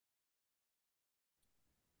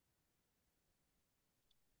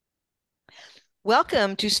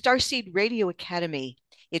Welcome to Starseed Radio Academy.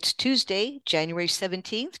 It's Tuesday, January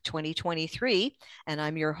 17th, 2023, and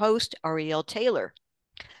I'm your host, Ariel Taylor.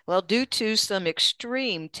 Well, due to some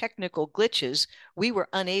extreme technical glitches, we were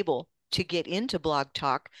unable to get into Blog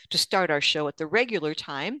Talk to start our show at the regular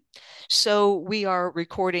time. So we are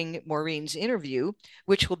recording Maureen's interview,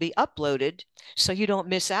 which will be uploaded so you don't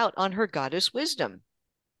miss out on her goddess wisdom.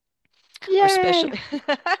 Our special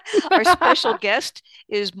Yay. our special guest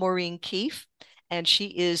is Maureen Keefe, and she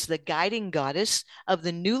is the guiding goddess of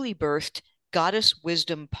the newly birthed Goddess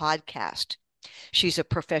Wisdom podcast. She's a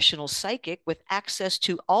professional psychic with access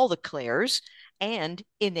to all the clairs and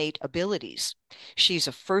innate abilities. She's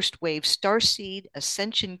a first wave starseed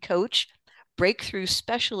ascension coach, breakthrough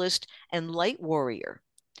specialist, and light warrior.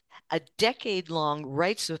 A decade-long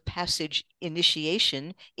rites of passage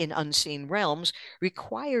initiation in unseen realms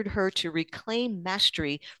required her to reclaim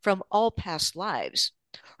mastery from all past lives.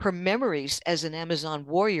 Her memories as an Amazon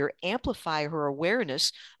warrior amplify her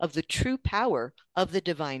awareness of the true power of the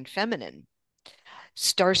divine feminine.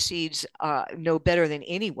 Starseeds know better than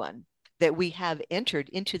anyone that we have entered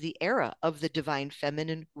into the era of the divine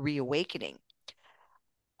feminine reawakening.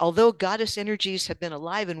 Although goddess energies have been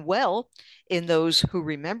alive and well in those who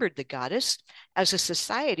remembered the goddess, as a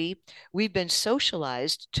society, we've been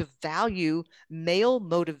socialized to value male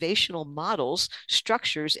motivational models,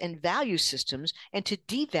 structures, and value systems, and to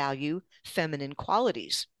devalue feminine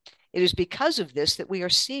qualities. It is because of this that we are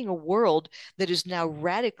seeing a world that is now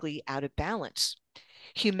radically out of balance.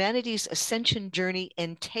 Humanity's ascension journey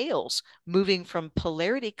entails moving from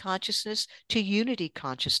polarity consciousness to unity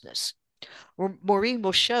consciousness. Maureen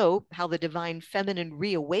will show how the divine feminine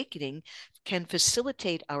reawakening can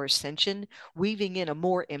facilitate our ascension, weaving in a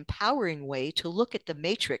more empowering way to look at the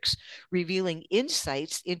matrix, revealing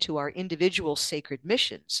insights into our individual sacred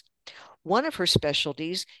missions. One of her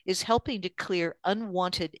specialties is helping to clear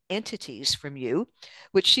unwanted entities from you,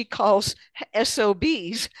 which she calls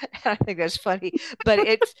SOBs. I think that's funny, but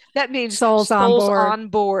that means Souls on souls board. on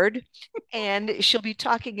board. And she'll be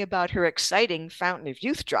talking about her exciting Fountain of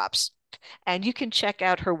Youth drops. And you can check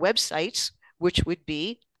out her websites, which would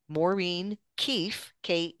be Maureen Keefe,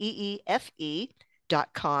 KEEFE.com,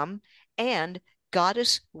 and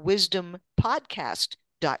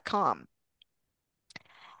goddesswisdompodcast.com.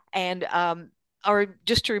 And our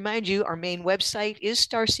just to remind you, our main website is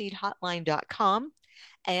starseedhotline.com.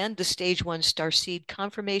 And the stage one starseed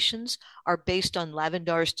confirmations are based on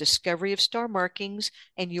Lavendar's discovery of star markings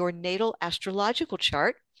and your natal astrological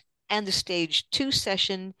chart. And the stage two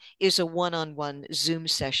session is a one-on-one Zoom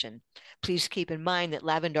session. Please keep in mind that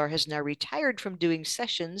Lavendar has now retired from doing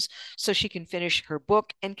sessions so she can finish her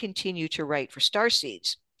book and continue to write for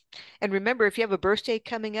Starseeds. And remember, if you have a birthday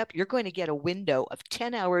coming up, you're going to get a window of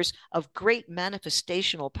 10 hours of great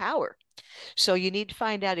manifestational power. So you need to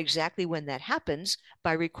find out exactly when that happens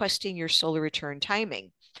by requesting your solar return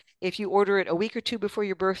timing. If you order it a week or two before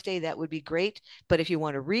your birthday, that would be great. But if you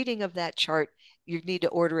want a reading of that chart, you need to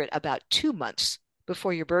order it about 2 months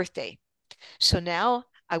before your birthday. So now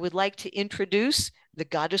I would like to introduce the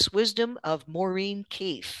goddess wisdom of Maureen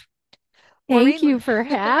Keefe. Thank Maureen, you for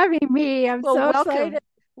having me. I'm well, so excited.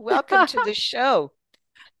 welcome. Welcome to the show.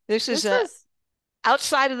 This is This is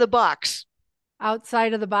outside of the box.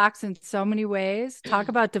 outside of the box in so many ways. Talk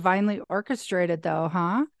about divinely orchestrated, though,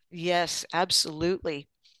 huh? Yes, absolutely.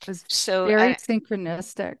 It was So very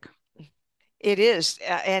synchronistic. it is,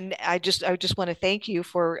 and I just want to thank you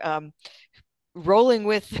for rolling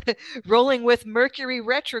with rolling with Mercury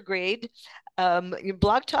retrograde.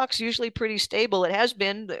 Blog Talk's usually pretty stable. It has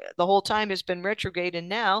been the whole time it's been retrograde, and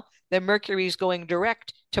now that Mercury's going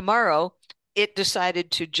direct tomorrow, it decided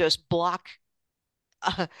to just block.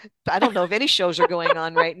 Uh, I don't know if any shows are going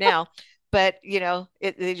on right now, but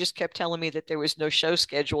they just kept telling me that there was no show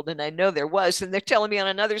scheduled, and I know there was, and they're telling me on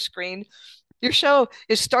another screen, your show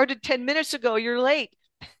is started 10 minutes ago. You're late.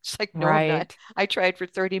 It's like, no, I'm not. Right. I tried for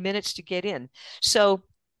 30 minutes to get in. So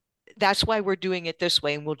that's why we're doing it this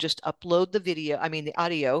way. And we'll just upload the video, I mean, the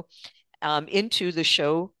audio into the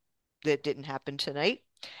show that didn't happen tonight.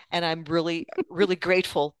 And I'm really, really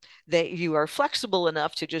grateful that you are flexible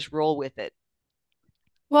enough to just roll with it.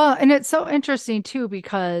 Well, and it's so interesting too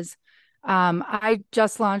because I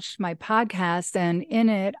just launched my podcast, and in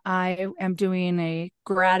it, I am doing a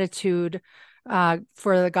gratitude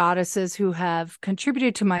for the goddesses who have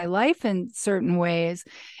contributed to my life in certain ways.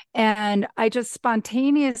 And I just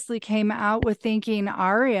spontaneously came out with thanking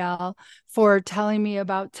Ariel for telling me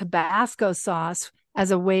about Tabasco sauce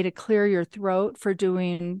as a way to clear your throat for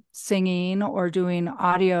doing singing or doing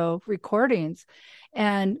audio recordings.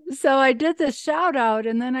 And so I did this shout out,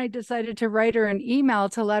 and then I decided to write her an email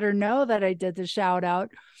to let her know that I did the shout out.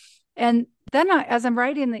 And then as I'm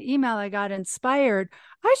writing the email, I got inspired.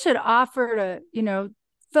 I should offer to,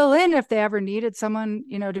 fill in if they ever needed someone,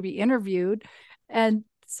 to be interviewed. And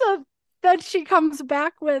so then she comes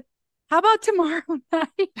back with, how about tomorrow night?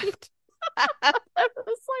 It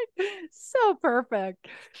was like so perfect.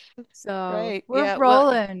 So Right. we're Yeah. Well,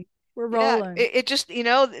 rolling. We're yeah. rolling. It just,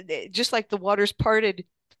 just like the waters parted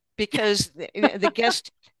because the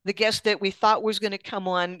guest that we thought was going to come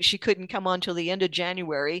on, she couldn't come on till the end of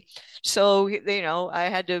January. So, I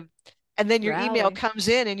had to, and then your email Rally. comes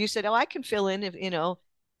in and you said, "Oh, I can fill in if,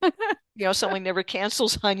 someone never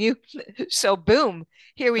cancels on you." So boom,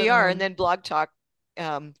 here we are. And Boom. then Blog Talk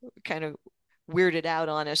um kind of weirded out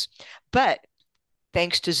on us. But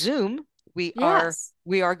thanks to Zoom, we are Yes.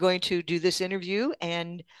 we are going to do this interview,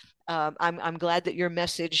 and I'm glad that your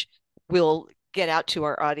message will get out to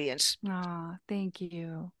our audience. Oh, thank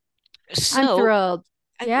you. I'm So, thrilled.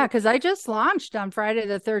 uh, Yeah, because I just launched on Friday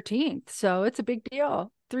the 13th. So it's a big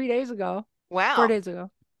deal. 3 days ago, four wow, days ago.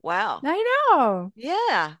 wow, I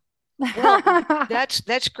yeah. Well, know.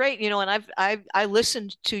 that's great, and I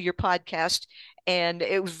listened to your podcast, and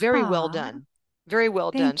it was very well Aw, done, very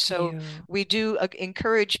well done. thank So you. we do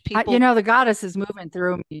encourage people. The goddess is moving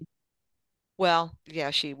through me. Well,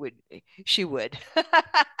 yeah, she would.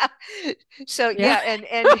 So Yeah. yeah,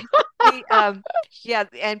 and the yeah,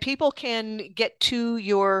 and people can get to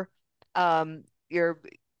your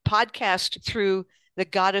podcast through the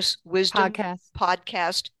Goddess Wisdom Podcast.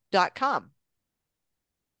 podcast.com.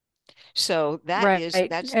 So Right.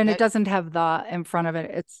 that's And it that doesn't have the in front of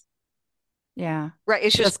it. It's, yeah, right.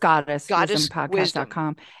 It's just just goddess wisdom Goddess Wisdom.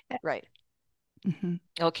 podcast.com. Right. Mm-hmm.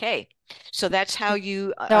 Okay. So that's how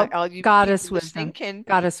Nope. all you people Goddess listening wisdom.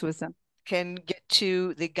 Goddess wisdom. can get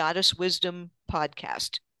to the Goddess Wisdom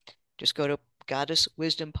podcast. Just go to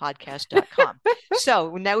goddesswisdompodcast.com.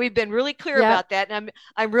 So now we've been really clear Yep. about that, and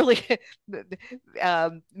I'm really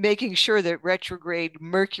making sure that retrograde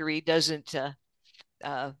Mercury doesn't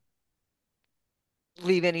uh,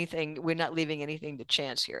 leave anything. We're not leaving anything to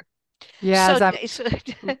chance here. Yeah, So, so,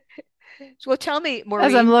 well, tell me, as I'm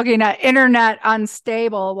Maureen. looking at internet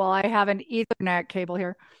unstable, while I have an Ethernet cable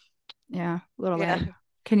here. Yeah, a little Yeah, lag.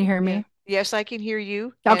 Can you hear yeah, me? yes, I can hear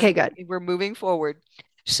you, Okay, and good. we're moving forward.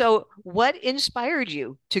 So, what inspired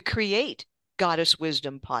you to create Goddess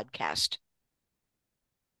Wisdom podcast?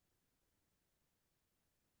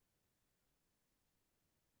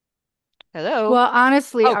 Hello. Well,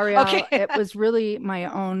 honestly, Oh, Ariel, okay. it was really my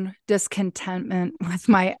own discontentment with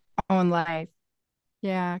my own life.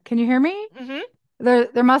 Yeah. Can you hear me? Hmm.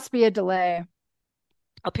 There must be a delay.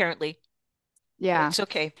 Apparently, Yeah. it's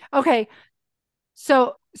okay. Okay.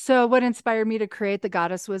 So what inspired me to create the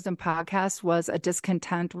Goddess Wisdom podcast was a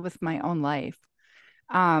discontent with my own life.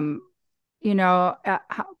 Um,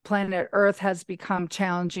 Planet Earth has become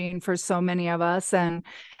challenging for so many of us. And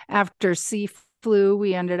after sea flu,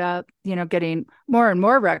 we ended up, getting more and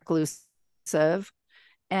more reclusive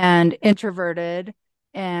and introverted.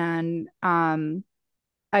 And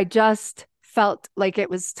I just felt like it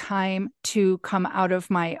was time to come out of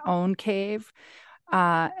my own cave.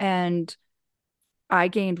 And I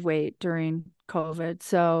gained weight during COVID.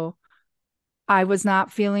 So I was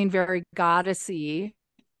not feeling very goddessy.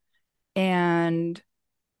 And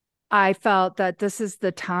I felt that this is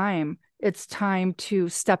the time. It's time to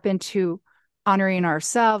step into honoring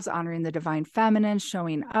ourselves, honoring the divine feminine,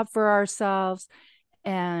 showing up for ourselves.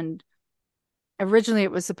 And originally,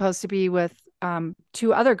 it was supposed to be with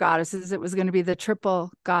two other goddesses. It was going to be the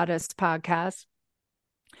Triple Goddess podcast.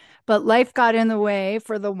 But life got in the way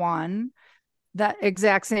for the one, that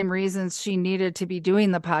exact same reasons she needed to be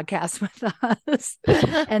doing the podcast with us.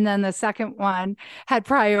 And then the second one had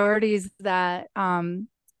priorities that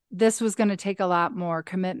this was going to take a lot more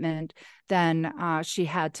commitment than she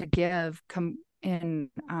had to give in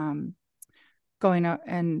going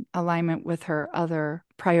in alignment with her other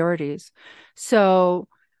priorities. So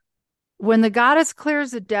when the goddess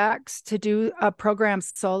clears the decks to do a program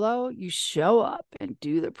solo, you show up and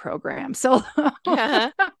do the program solo.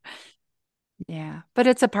 Uh-huh. Yeah, but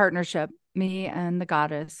it's a partnership, me and the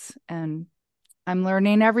goddess, and I'm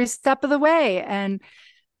learning every step of the way. And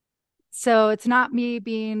so it's not me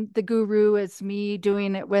being the guru, it's me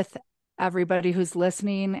doing it with everybody who's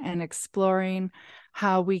listening and exploring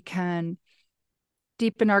how we can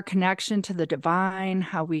deepen our connection to the divine,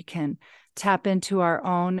 how we can tap into our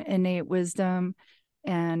own innate wisdom,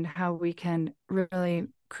 and how we can really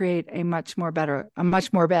create a much more better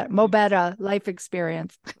life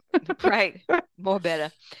experience. Right. More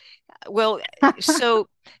better. Well, so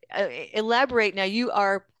elaborate. Now you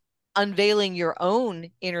are unveiling your own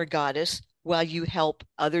inner goddess while you help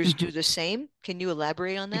others Mhm. do the same. Can you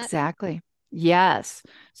elaborate on that? Exactly. Yes.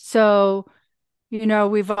 So,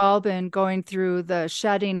 we've all been going through the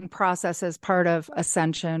shedding process as part of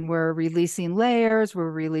ascension. We're releasing layers,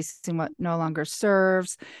 we're releasing what no longer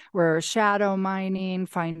serves, we're shadow mining,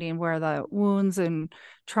 finding where the wounds and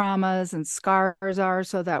traumas and scars are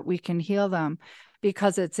so that we can heal them.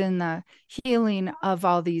 Because it's in the healing of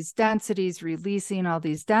all these densities, releasing all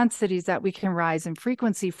these densities, that we can rise in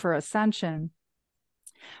frequency for ascension.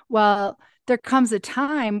 Well, there comes a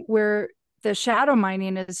time where the shadow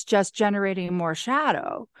mining is just generating more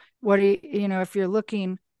shadow. What do if you're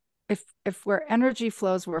looking, if where energy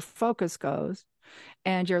flows, where focus goes,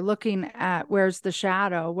 and you're looking at where's the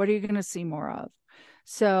shadow, what are you going to see more of?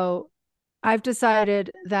 So I've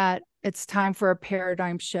decided that it's time for a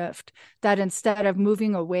paradigm shift, that instead of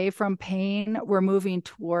moving away from pain, we're moving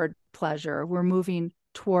toward pleasure. We're moving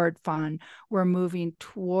toward fun. We're moving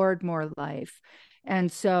toward more life.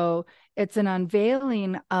 And so it's an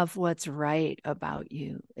unveiling of what's right about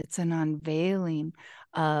you. It's an unveiling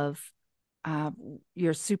of uh,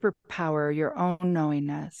 your superpower, your own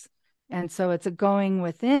knowingness. And so it's a going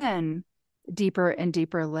within deeper and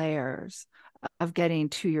deeper layers of getting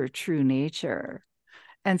to your true nature.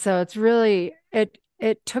 And so it's really,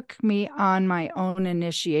 it took me on my own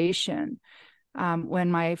initiation.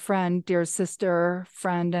 When my friend, dear sister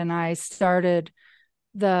friend, and I started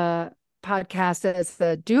the podcast as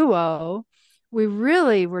a duo, we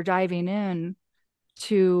really were diving in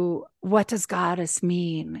to what does goddess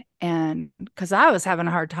mean? And because I was having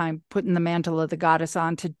a hard time putting the mantle of the goddess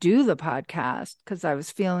on to do the podcast, because I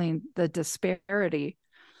was feeling the disparity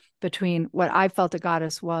between what I felt a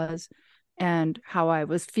goddess was and how I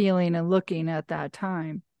was feeling and looking at that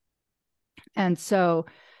time. And so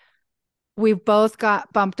we both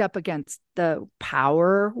got bumped up against the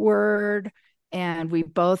power word, and we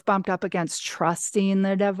both bumped up against trusting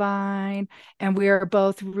the divine, and we are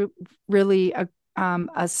both really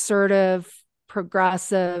assertive,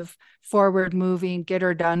 progressive, forward moving, get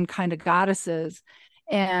her done kind of goddesses.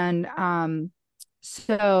 And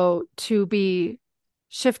so to be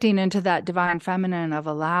shifting into that divine feminine of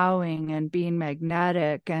allowing and being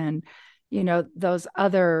magnetic and those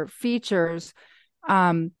other features,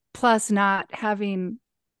 plus not having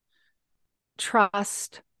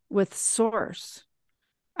trust with source.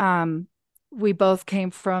 um we both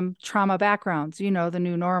came from trauma backgrounds, the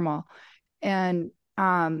new normal, and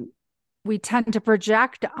we tend to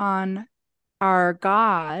project on our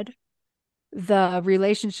god the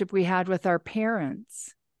relationship we had with our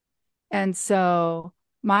parents. And so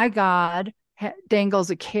my God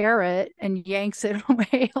dangles a carrot and yanks it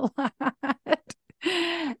away a lot.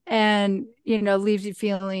 And, leaves you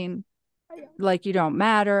feeling like you don't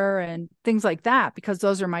matter and things like that, because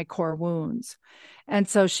those are my core wounds. And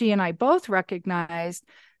so she and I both recognized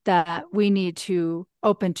that we need to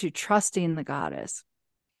open to trusting the goddess.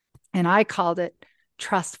 And I called it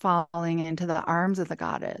trust falling into the arms of the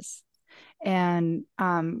goddess. And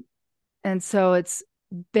and so it's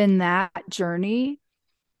been that journey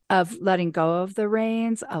of letting go of the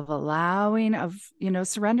reins, of allowing, of,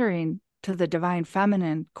 surrendering to the divine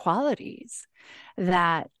feminine qualities,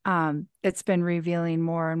 that it's been revealing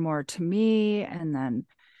more and more to me. And then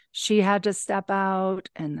she had to step out,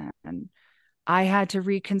 and then I had to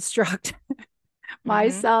reconstruct Mm-hmm.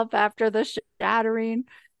 myself after the shattering.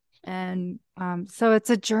 And so it's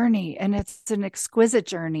a journey, and it's an exquisite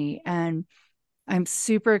journey. And I'm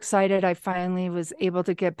super excited. I finally was able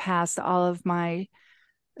to get past all of my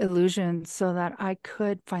illusions so that I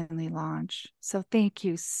could finally launch. So thank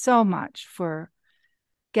you so much for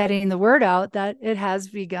getting the word out that it has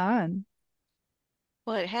begun.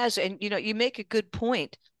 Well, it has, and you make a good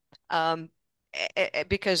point. Um,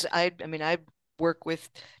 because I mean, I work with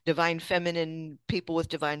divine feminine people with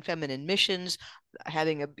divine feminine missions,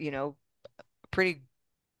 having a, pretty,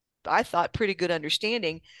 I thought, pretty good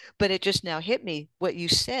understanding. But it just now hit me what you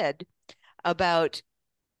said about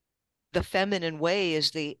the feminine way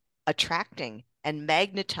is the attracting and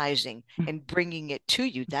magnetizing and bringing it to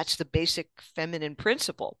you. That's the basic feminine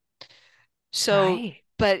principle. So, Right.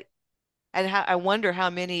 but and I wonder how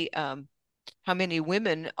many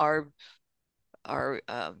women are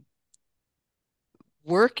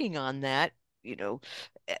working on that, you know,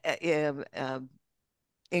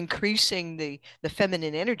 increasing the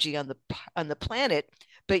feminine energy on the planet,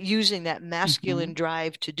 but using that Mm-hmm. masculine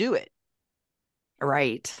drive to do it.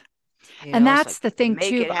 Right. You And know, it's like that's the thing make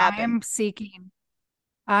too. it happen.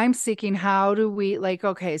 I'm seeking how do we, like,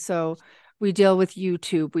 okay, so We deal with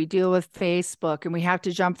YouTube, we deal with Facebook, and we have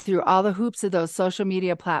to jump through all the hoops of those social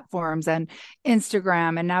media platforms and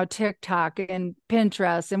Instagram and now TikTok and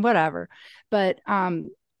Pinterest and whatever. But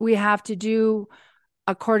we have to do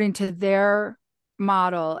according to their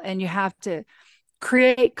model, and you have to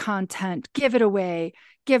create content, give it away,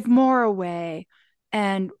 give more away.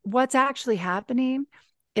 And what's actually happening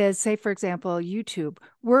is, say, for example, YouTube,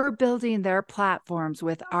 we're building their platforms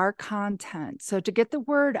with our content. So to get the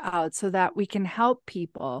word out so that we can help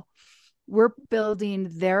people, we're building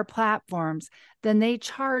their platforms. Then they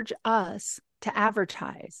charge us to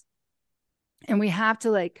advertise. And we have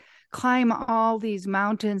to like climb all these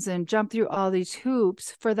mountains and jump through all these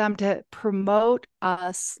hoops for them to promote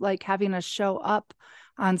us, like having us show up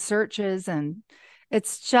on searches. And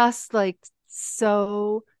it's just like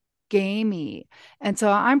so gamey. And so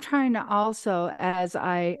I'm trying to also, as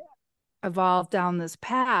I evolve down this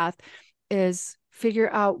path, is figure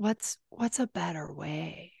out what's a better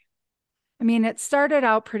way. I mean, it started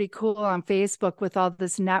out pretty cool on Facebook with all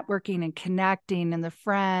this networking and connecting and the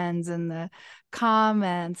friends and the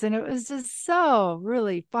comments. And it was just so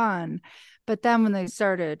really fun. But then when they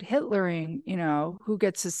started Hitlering, who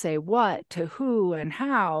gets to say what to who and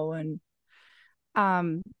how, and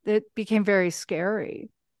it became very scary.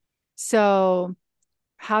 So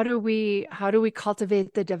how do we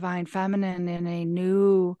cultivate the divine feminine in a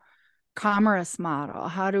new commerce model?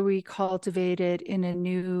 How do we cultivate it in a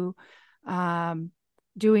new um,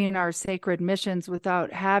 doing our sacred missions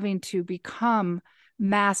without having to become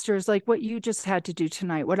masters like what you just had to do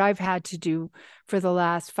tonight, what I've had to do for the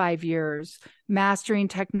last 5 years, mastering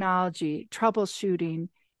technology, troubleshooting,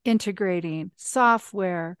 integrating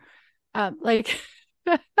software, like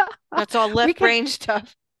That's all we left could brain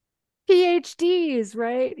stuff. PhDs,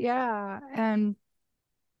 right? Yeah. And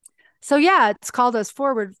so, yeah, it's called us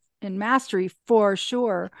forward in mastery for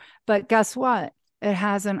sure. But guess what? It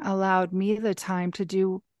hasn't allowed me the time to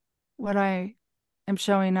do what I am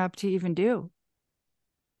showing up to even do.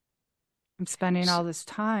 I'm spending all this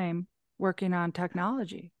time working on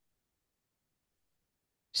technology.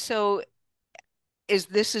 So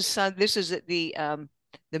this is the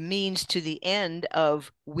means to the end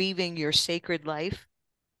of weaving your sacred life.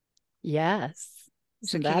 Yes.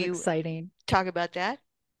 So Isn't can that you exciting? talk about that?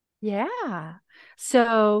 Yeah.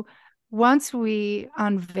 So once we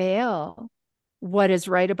unveil what is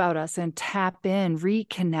right about us and tap in,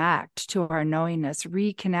 reconnect to our knowingness,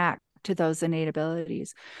 reconnect to those innate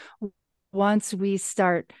abilities, once we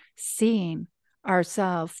start seeing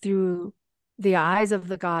ourselves through the eyes of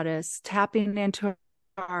the goddess, tapping into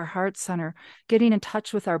our heart center, getting in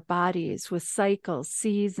touch with our bodies, with cycles,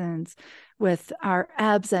 seasons, with our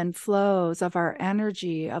ebbs and flows of our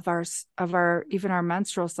energy, of our even our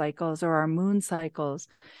menstrual cycles or our moon cycles.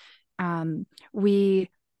 um, we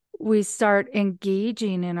we start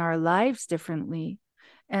engaging in our lives differently.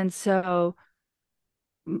 And so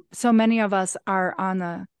many of us are on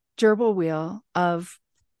the gerbil wheel of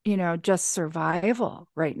just survival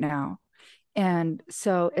right now. And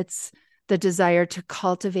so it's the desire to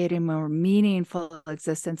cultivate a more meaningful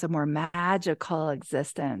existence, a more magical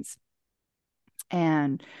existence.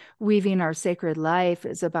 And weaving our sacred life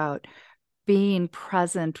is about being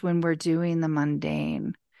present when we're doing the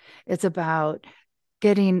mundane. It's about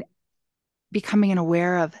getting becoming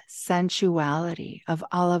aware of sensuality, of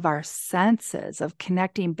all of our senses, of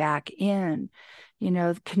connecting back in,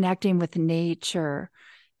 connecting with nature.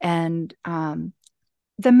 And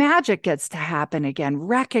the magic gets to happen again,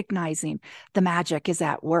 recognizing the magic is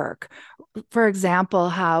at work. For example,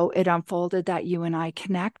 how it unfolded that you and I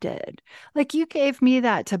connected. Like you gave me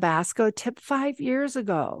that Tabasco tip 5 years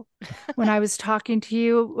ago when I was talking to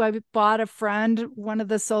you. I bought a friend one of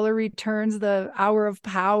the solar returns, the Hour of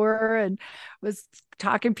Power, and was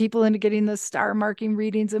talking people into getting the star marking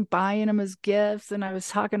readings and buying them as gifts. And I was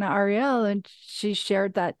talking to Ariel, and she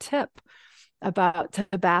shared that tip about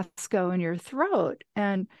Tabasco in your throat.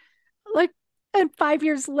 Like, and 5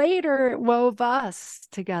 years later, it wove us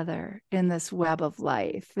together in this web of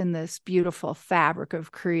life, in this beautiful fabric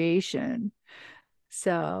of creation.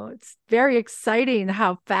 So it's very exciting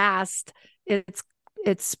how fast it's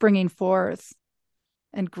springing forth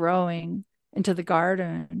and growing into the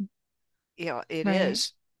garden, It right?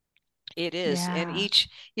 is. It is. And Yeah.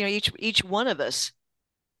 each one of us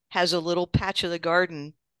has a little patch of the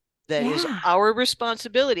garden that is Yeah. our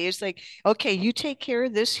responsibility. It's like, okay, you take care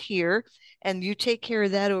of this here and you take care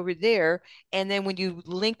of that over there. And then when you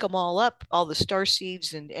link them all up, all the star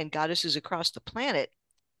seeds and goddesses across the planet,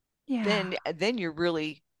 Yeah. then you're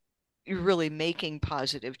really making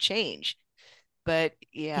positive change. But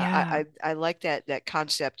yeah, Yeah. I like that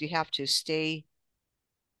concept. You have to stay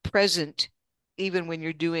present even when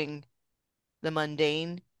you're doing the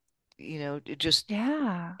mundane, just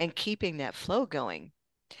Yeah. and keeping that flow going.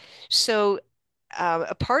 So,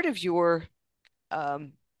 a part of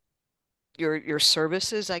um, your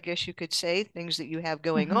services, I guess you could say, things that you have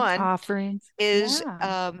going on, Offerings. is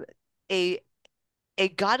Yeah. a a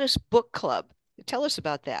goddess book club. Tell us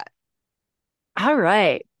about that. All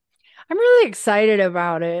right. I'm really excited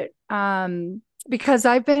about it. Because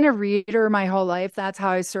I've been a reader my whole life. That's how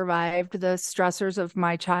I survived the stressors of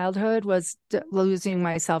my childhood was losing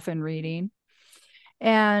myself in reading.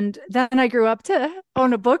 And then I grew up to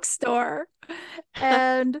own a bookstore.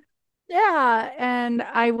 And yeah, and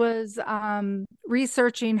I was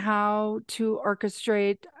researching how to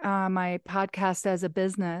orchestrate my podcast as a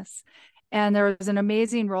business. And there was an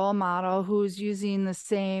amazing role model who's using the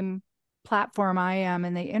same platform I am,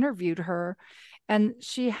 and they interviewed her. And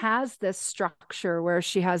she has this structure where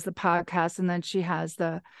she has the podcast and then she has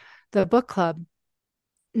the book club.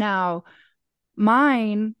 Now,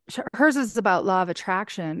 hers is about law of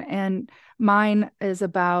attraction, and mine is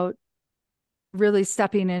about really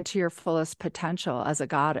stepping into your fullest potential as a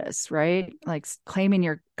goddess, right? Like claiming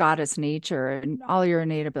your goddess nature and all your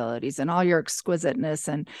innate abilities and all your exquisiteness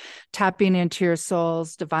and tapping into your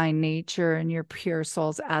soul's divine nature and your pure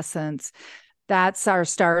soul's essence. That's our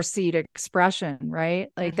star seed expression, right?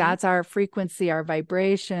 Like Mm-hmm. that's our frequency, our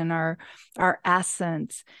vibration, our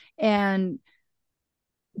essence. And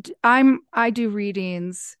I do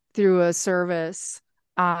readings through a service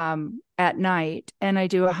at night, and I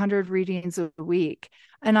do 100 readings a week.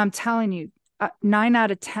 And I'm telling you, 9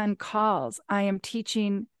 out of 10 calls, I am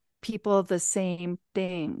teaching people the same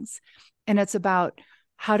things. And it's about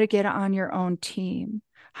how to get on your own team,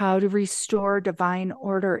 how to restore divine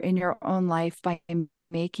order in your own life by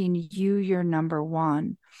making you your number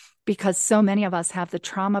one. Because so many of us have the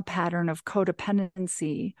trauma pattern of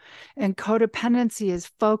codependency, and codependency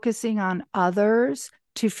is focusing on others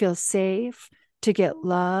to feel safe, to get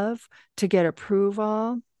love, to get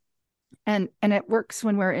approval. And it works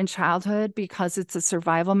when we're in childhood because it's a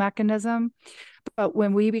survival mechanism. But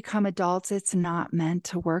when we become adults, it's not meant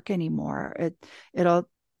to work anymore. It'll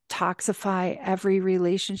toxify every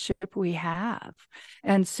relationship we have.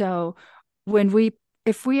 And so when we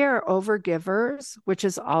if we are overgivers, which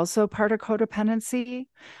is also part of codependency,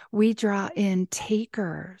 we draw in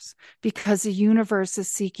takers because the universe is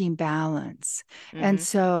seeking balance. And Mm-hmm.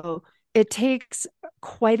 so it takes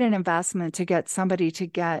quite an investment to get somebody to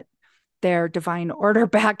get their divine order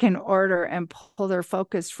back in order and pull their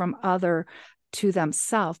focus from other to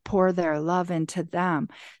themselves, pour their love into them,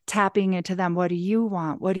 tapping into them. What do you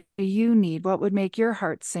want? What do you need? What would make your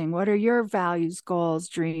heart sing? What are your values, goals,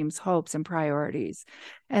 dreams, hopes, and priorities?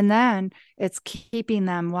 And then it's keeping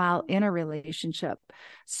them while in a relationship.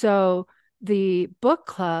 So the book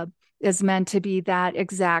club is meant to be that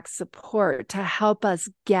exact support to help us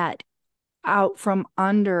get out from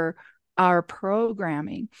under our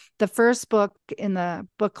programming. The first book in the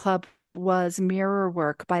book club was Mirror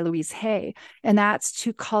Work by Louise Hay. And that's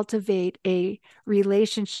to cultivate a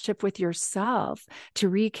relationship with yourself, to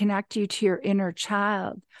reconnect you to your inner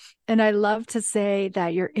child. And I love to say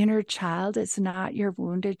that your inner child is not your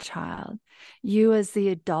wounded child. You, as the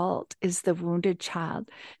adult, is the wounded child.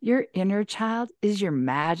 Your inner child is your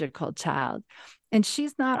magical child. And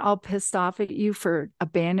she's not all pissed off at you for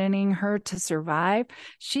abandoning her to survive.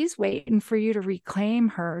 She's waiting for you to reclaim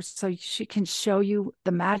her so she can show you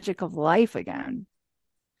the magic of life again.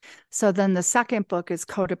 So then the second book is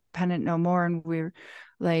Codependent No More. And we're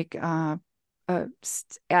like 8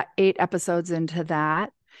 episodes into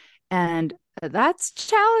that. And that's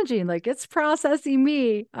challenging. Like it's processing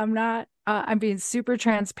me. I'm being super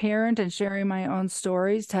transparent and sharing my own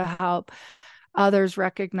stories to help others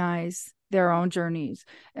recognize their own journeys.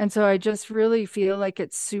 And so I just really feel like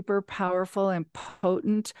it's super powerful and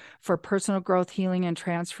potent for personal growth, healing, and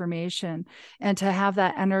transformation. And to have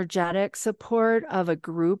that energetic support of a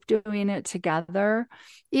group doing it together,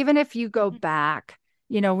 even if you go back,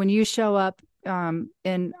 when you show up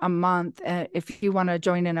in a month, if you want to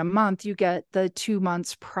join in a month, you get the 2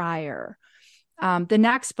 months prior. The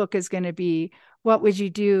next book is going to be what would you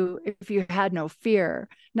do if you had no fear?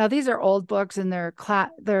 Now these are old books and they're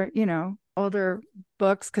older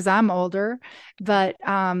books because I'm older, but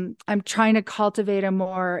I'm trying to cultivate a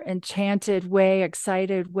more enchanted way,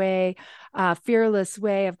 excited way, fearless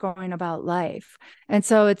way of going about life. And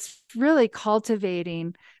so it's really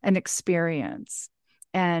cultivating an experience.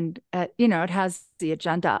 And, it has the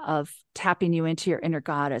agenda of tapping you into your inner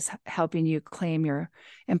goddess, helping you claim your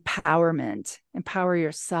empowerment, empower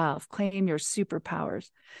yourself, claim your superpowers.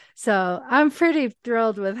 So I'm pretty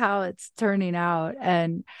thrilled with how it's turning out.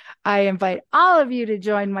 And I invite all of you to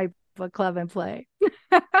join my book club and play.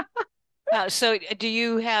 So do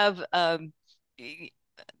you have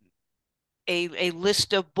a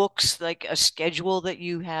list of books, like a schedule that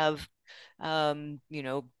you have, you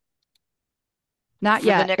know, Not for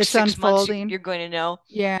the yet. next It's 6 months unfolding. you're going to know?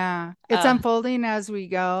 Yeah, it's Uh, unfolding as we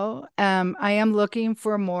go. I am looking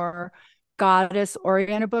for more goddess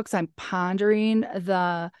oriented books. I'm pondering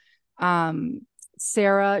the um,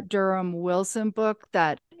 Sarah Durham Wilson book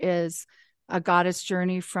that is a goddess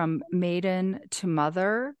journey from maiden to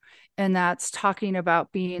mother. And that's talking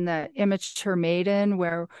about being the immature maiden,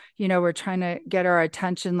 where, we're trying to get our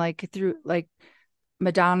attention like through like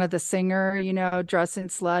Madonna the singer, dressing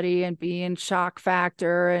slutty and being shock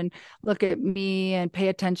factor and look at me and pay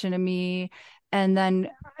attention to me. And then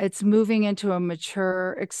it's moving into a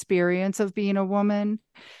mature experience of being a woman,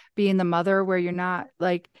 being the mother, where you're not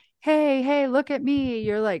like, hey, hey, look at me.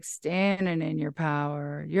 You're like standing in your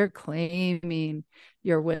power. You're claiming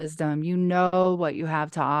your wisdom. You know what you have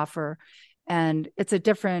to offer. And it's a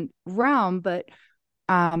different realm, but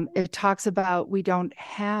it talks about we don't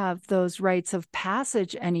have those rites of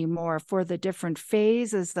passage anymore for the different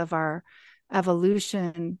phases of our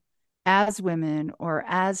evolution as women or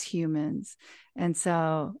as humans. And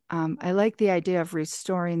so I like the idea of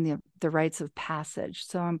restoring the rites of passage.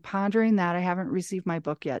 So I'm pondering that. I haven't received my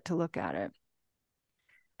book yet to look at it.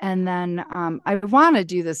 And then I want to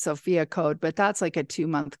do the Sophia Code, but that's like a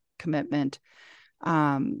 2-month commitment.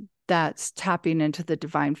 That's tapping into the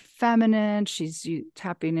divine feminine. She's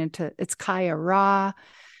tapping into it's Kaya Ra.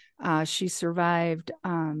 She survived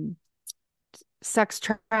sex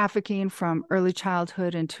trafficking from early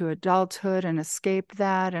childhood into adulthood and escaped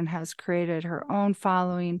that and has created her own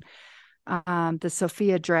following. The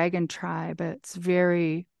Sophia Dragon Tribe. It's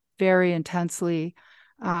very, very intensely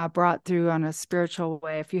brought through on a spiritual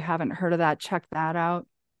way. If you haven't heard of that, check that out.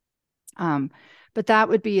 Um, but that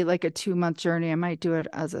would be like a 2-month journey. I might do it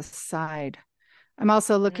as a side. I'm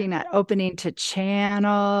also looking at opening to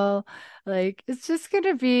channel. Like it's just going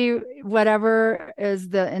to be whatever is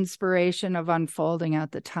the inspiration of unfolding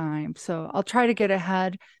at the time. So I'll try to get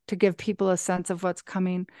ahead to give people a sense of what's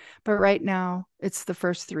coming. But right now, it's the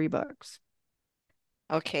first 3 books.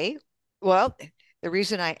 okay. Well, the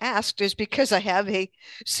reason I asked is because I have a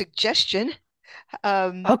suggestion.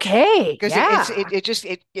 Um, Okay. because Yeah.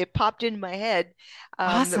 it popped in my head.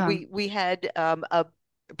 Awesome. We had a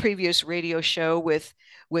previous radio show with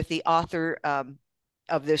the author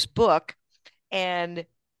of this book, and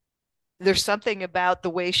there's something about the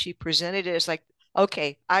way she presented it. It's like,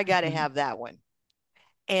 okay, I got to Mhm. have that one,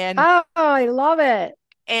 and Oh, I love it.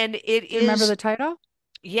 it Do you remember is, the title?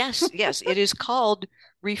 yes, it is called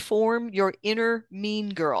 "Reform Your Inner Mean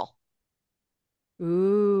Girl."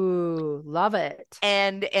 Ooh, love it.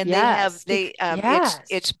 And they have Yes. they it's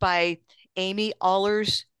Yes. by Amy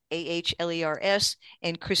Allers, Ahlers,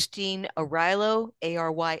 and Christine Arylo,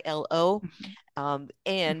 ArYlo. Mhm.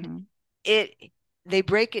 And Mhm. it they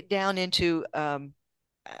break it down into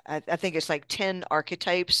I think it's like 10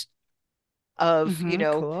 archetypes of, the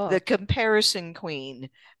Cool. comparison queen,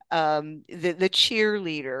 the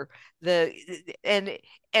cheerleader, the and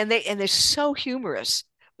they're so humorous,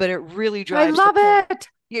 but it really I drives the love point. it.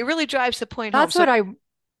 It really drives the point home. That's So what I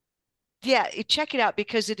yeah, check it out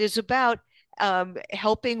because it is about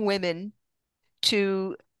helping women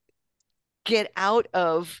to get out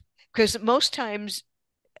of, because most times,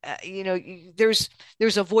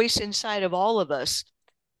 there's a voice inside of all of us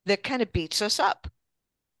that kind of beats us up,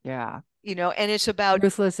 yeah. and it's about,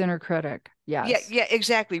 Ruthless inner critic. yeah, Yes. yeah,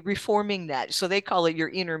 exactly, reforming that. So they call it your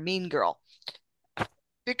inner mean girl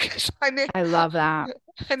because I love that.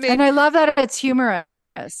 I And mean, I love that it's humorous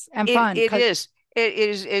and it fun it because is. It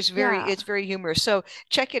is yeah, it's very humorous. So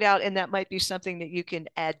check it out, and that might be something that you can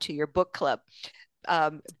add to your book club.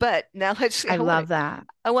 But now let's I love that.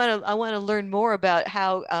 I want to learn more about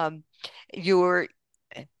how your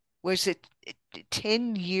was it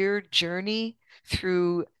 10-year journey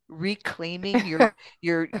through reclaiming your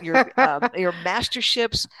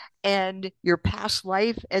masterships and your past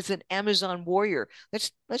life as an Amazon warrior.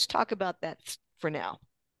 Let's talk about that for now.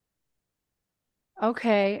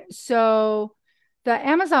 Okay. So the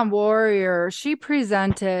Amazon warrior, she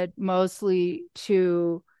presented mostly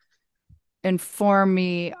to inform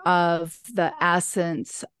me of the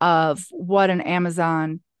essence of what an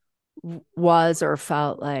Amazon was or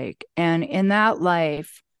felt like. And in that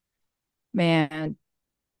life, man,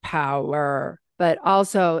 power. but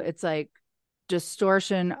also it's like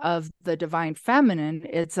distortion of the divine feminine.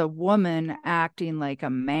 It's a woman acting like a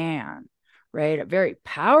man, right? A very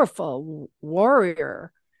powerful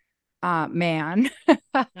warrior man.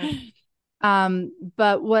 Mm.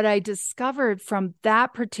 But what I discovered from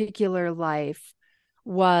that particular life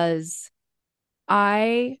was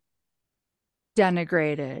I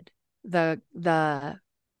denigrated the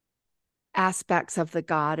aspects of the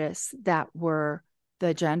goddess that were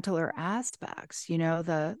the gentler aspects,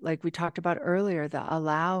 the, like we talked about earlier, the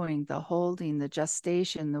allowing, the holding, the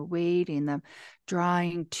gestation, the waiting, the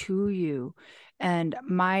drawing to you. And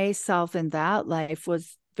myself in that life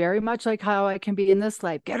was very much like how I can be in this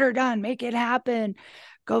life. Get her done, make it happen,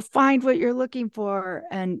 go find what you're looking for,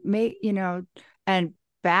 and and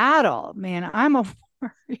battle. Man, I'm a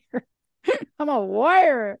warrior. I'm a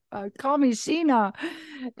warrior. Call me Sheena.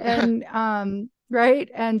 And right.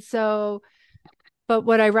 And so, but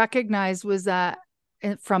what I recognized was that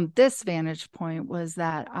from this vantage point was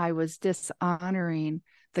that I was dishonoring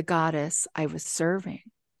the goddess I was serving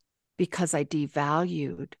because I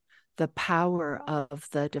devalued the power of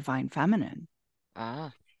the divine feminine.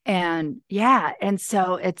 Ah. And yeah, and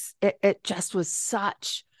so it just was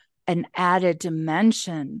such an added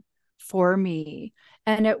dimension for me.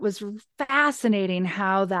 And it was fascinating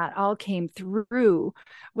how that all came through,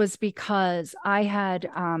 was because I had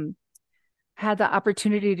the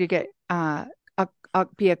opportunity to get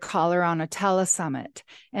be a caller on a telesummit,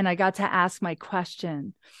 and I got to ask my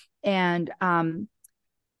question. And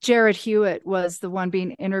Jared Hewitt was the one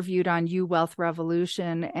being interviewed on You Wealth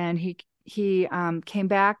Revolution, and he came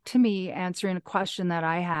back to me answering a question that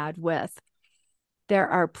I had with, there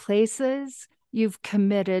are places you've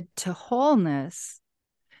committed to wholeness,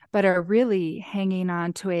 but are really hanging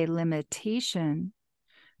on to a limitation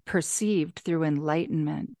perceived through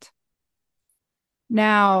enlightenment.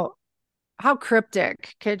 Now, how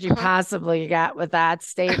cryptic could you possibly get with that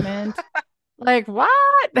statement? Like,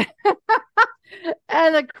 what?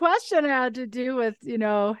 And the question had to do with,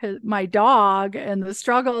 my dog and the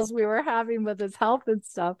struggles we were having with his health and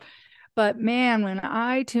stuff. But man, when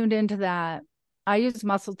I tuned into that, I used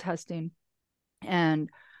muscle testing, and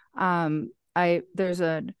I there's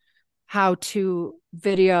a how-to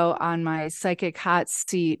video on my psychic hot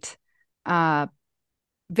seat uh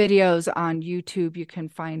videos on YouTube. You can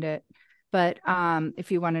find it. But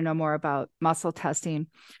if you want to know more about muscle testing.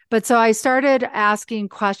 But so I started asking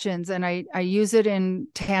questions, and I use it in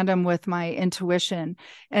tandem with my intuition.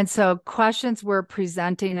 And so questions were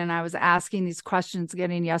presenting, and I was asking these questions,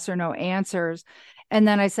 getting yes or no answers. And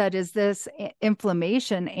then I said, is this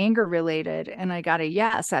inflammation anger related? And I got a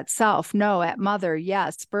yes at self, no at mother,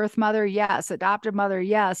 yes, birth mother, yes, adopted mother,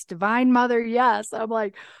 yes, divine mother, yes. I'm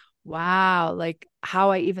like, wow, like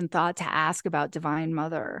how I even thought to ask about divine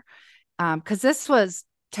mother. Because this was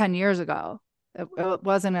 10 years ago. It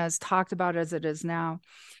wasn't as talked about as it is now.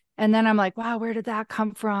 And then I'm like, wow, where did that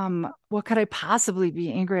come from? What could I possibly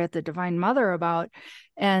be angry at the divine mother about?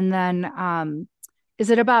 And then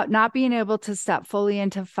is it about not being able to step fully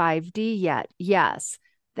into 5D yet? Yes.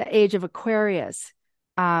 The age of Aquarius.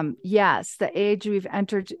 Yes. The age we've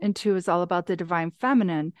entered into is all about the divine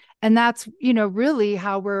feminine. And that's, really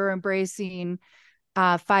how we're embracing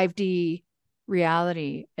 5D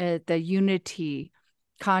reality. The unity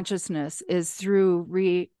consciousness is through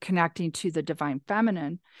reconnecting to the divine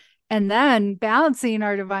feminine, and then balancing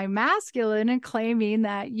our divine masculine and claiming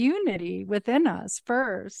that unity within us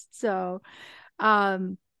first. So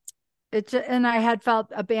um and I had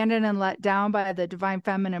felt abandoned and let down by the divine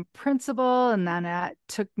feminine principle, and then it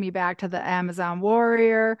took me back to the Amazon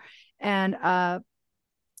warrior, and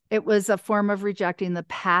it was a form of rejecting the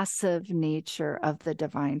passive nature of the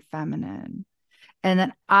divine feminine. And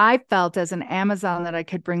then I felt as an Amazon that I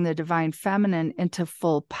could bring the divine feminine into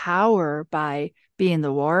full power by being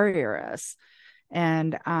the warrioress.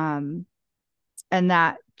 And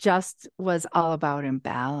that just was all about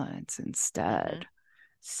imbalance instead. Mhm.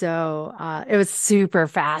 So it was super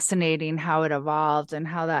fascinating how it evolved, and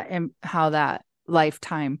how that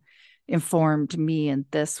lifetime informed me in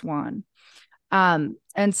this one. And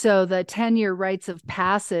so the 10-year rites of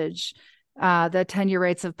passage, the 10-year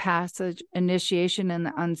rites of passage initiation in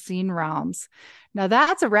the unseen realms. Now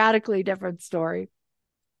that's a radically different story.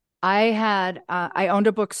 I owned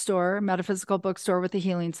a bookstore, metaphysical bookstore with a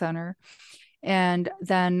healing center. And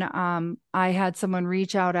then I had someone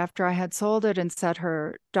reach out after I had sold it and said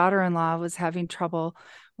her daughter-in-law was having trouble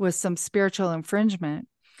with some spiritual infringement.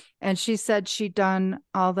 And she said she'd done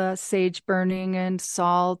all the sage burning and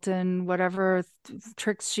salt and whatever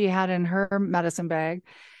tricks she had in her medicine bag.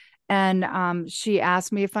 And she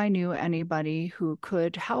asked me if I knew anybody who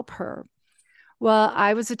could help her. Well,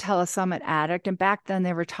 I was a telesummit addict, and back then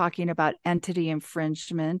they were talking about entity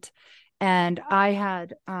infringement. And I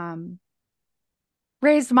had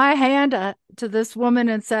raised my hand to this woman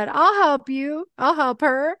and said, I'll help you. I'll help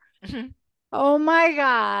her. Mhm. Oh my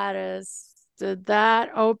goddess. Did that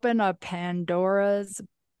open a Pandora's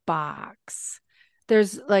box?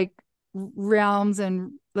 There's like realms,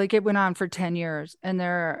 and like it went on for 10 years, and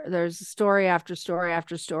there's story after story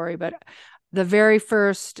after story. But the very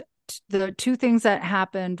first, the two things that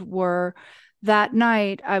happened were that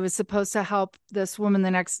night I was supposed to help this woman.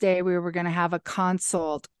 The next day we were going to have a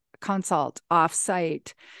consult off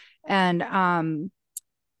site. And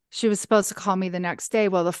she was supposed to call me the next day.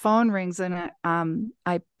 Well, the phone rings, and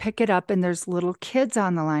I pick it up, and there's little kids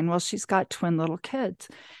on the line. Well, she's got twin little kids,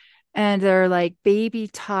 and they're like baby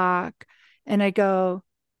talk. And I go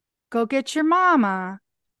get your mama.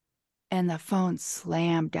 And the phone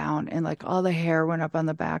slammed down, and like all the hair went up on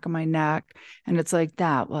the back of my neck. And it's like,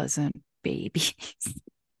 that wasn't babies.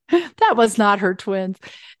 That was not her twins.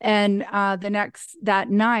 And that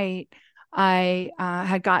night, I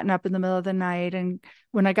had gotten up in the middle of the night. And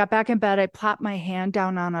when I got back in bed, I plopped my hand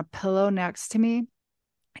down on a pillow next to me,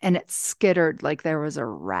 and it skittered like there was a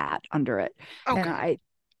rat under it. Oh And God. I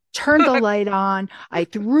turned the light on. I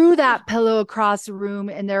threw that pillow across the room,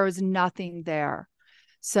 and there was nothing there.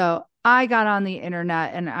 So I got on the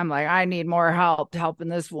internet, and I'm like, I need more help in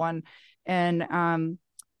this one. And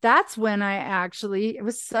that's when I actually, it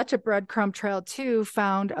was such a breadcrumb trail too,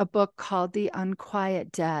 found a book called The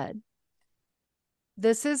Unquiet Dead.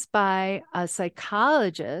 This is by a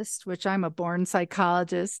psychologist, which I'm a born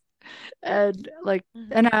psychologist, and like, Mhm.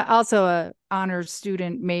 and I also a honors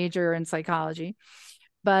student major in psychology.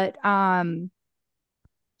 But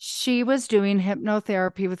she was doing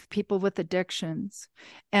hypnotherapy with people with addictions,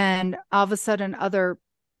 and all of a sudden other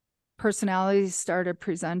personalities started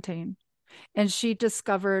presenting. And she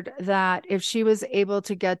discovered that if she was able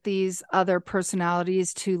to get these other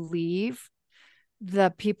personalities to leave,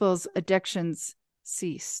 the people's addictions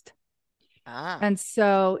ceased. Ah. And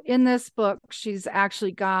so in this book, she's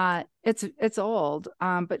actually got, it's old,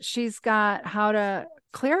 but she's got how to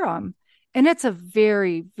clear them. And it's a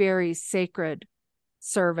very, very sacred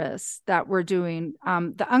service that we're doing.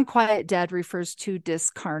 The unquiet dead refers to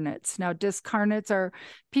discarnates. Now, discarnates are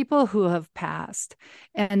people who have passed,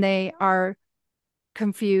 and they are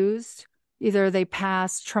confused. Either they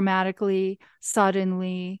pass traumatically,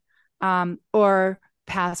 suddenly, or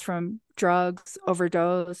pass from drugs,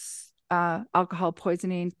 overdose, alcohol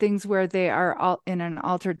poisoning, things where they are all in an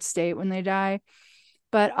altered state when they die.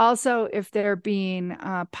 But also, if they're being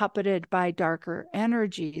puppeted by darker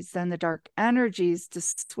energies, then the dark energies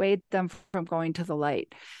dissuade them from going to the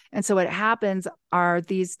light. And so, what happens are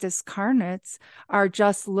these discarnates are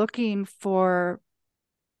just looking for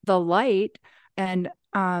the light and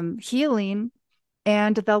healing,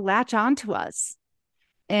 and they'll latch onto us.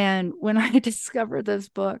 And when I discovered this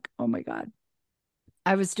book, oh my God,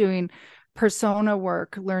 I was doing persona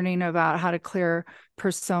work, learning about how to clear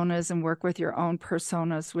personas and work with your own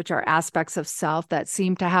personas, which are aspects of self that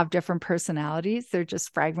seem to have different personalities. They're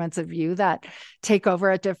just fragments of you that take over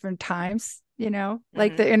at different times,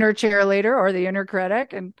 like Hmm. the inner cheerleader or the inner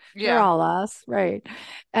critic, and they're Yeah. all us, right?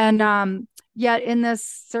 And yet in this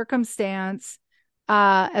circumstance,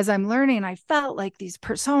 as I'm learning, I felt like these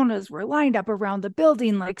personas were lined up around the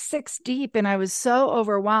building, like six deep. And I was so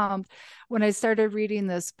overwhelmed. When I started reading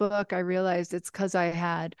this book, I realized it's because I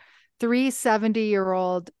had three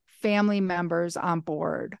 70-year-old family members on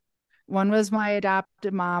board. One was my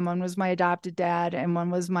adopted mom, one was my adopted dad, and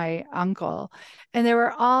one was my uncle. And they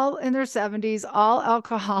were all in their 70s, all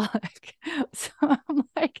alcoholic. So I'm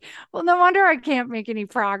like, well, no wonder I can't make any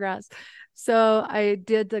progress. So I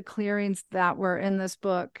did the clearings that were in this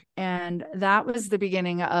book, and that was the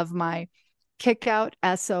beginning of my kick out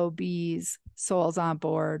SOBs, souls on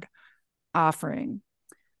board offering.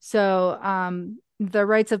 So the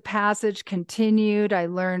rites of passage continued. I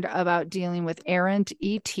learned about dealing with errant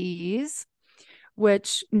ETs,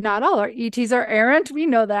 which not all our ETs are errant. We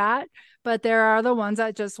know that. But there are the ones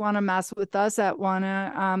that just want to mess with us, that want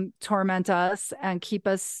to torment us and keep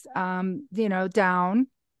us, down.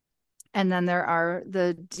 And then there are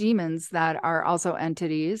the demons that are also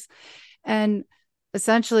entities. And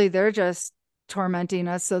essentially, they're just tormenting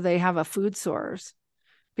us so they have a food source,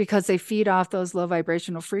 because they feed off those low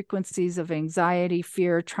vibrational frequencies of anxiety,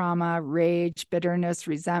 fear, trauma, rage, bitterness,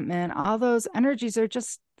 resentment. All those energies are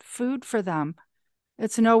just food for them.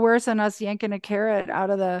 It's no worse than us yanking a carrot out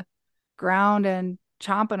of the ground and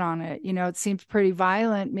chomping on it. It seems pretty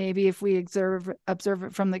violent, maybe if we observe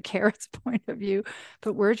it from the carrot's point of view,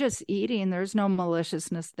 but we're just eating. There's no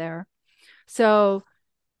maliciousness there. So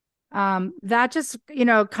that just,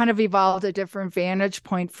 kind of evolved a different vantage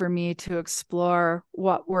point for me to explore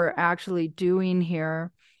what we're actually doing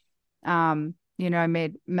here. I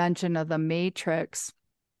made mention of the Matrix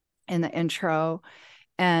in the intro.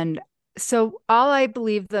 And so all I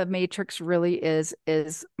believe the Matrix really is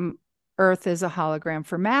Earth is a hologram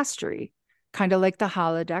for mastery, kind of like the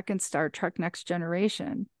holodeck in Star Trek Next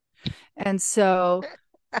Generation. And so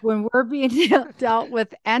when we're being dealt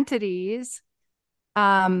with entities,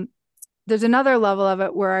 um, there's another level of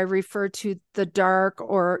it where I refer to the dark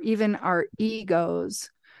or even our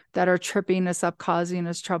egos that are tripping us up, causing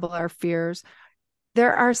us trouble, our fears.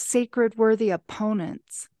 There are sacred, worthy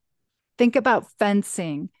opponents. Think about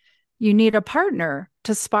fencing. You need a partner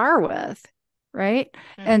to spar with, right?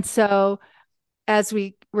 Mm-hmm. And so, as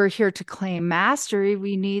we're here to claim mastery,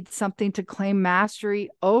 we need something to claim mastery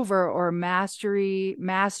over or mastering.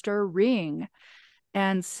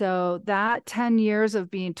 And so, that 10 years of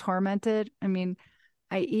being tormented, I mean,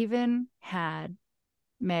 I even had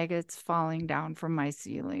maggots falling down from my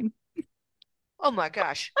ceiling. Oh my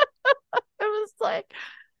gosh. It was like,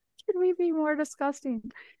 can we be more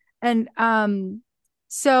disgusting? And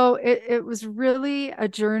so it was really a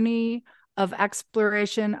journey of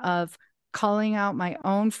exploration, of calling out my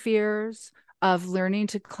own fears, of learning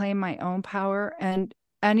to claim my own power. And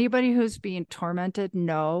anybody who's being tormented,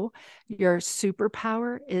 know your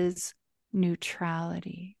superpower is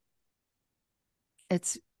neutrality.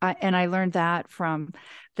 And I learned that from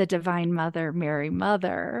the Divine Mother,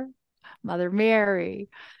 Mother Mary,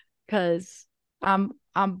 because I'm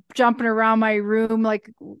jumping around my room like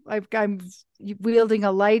I'm wielding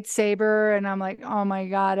a lightsaber, and I'm like, oh my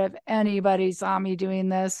God, if anybody saw me doing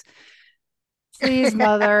this, please,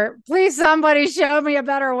 Mother, please somebody show me a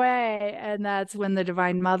better way. And that's when the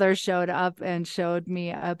Divine Mother showed up and showed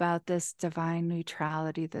me about this divine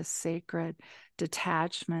neutrality, this sacred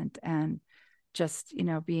detachment, and just,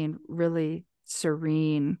 being really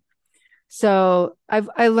serene. So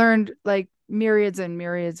I learned like myriads and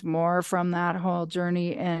myriads more from that whole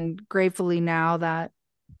journey, and gratefully now that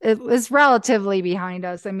it was relatively behind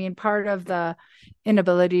us. I mean, part of the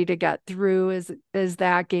inability to get through is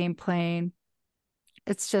that game playing.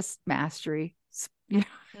 It's just mastery. It's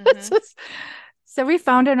Mm-hmm. just, so we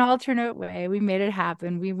found an alternate way. We made it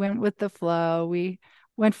happen. We went with the flow. We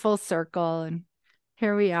went full circle, and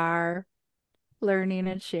here we are learning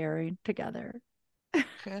and sharing together.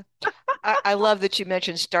 Yeah. I love that you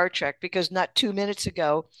mentioned Star Trek because not 2 minutes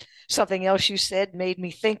ago, something else you said made me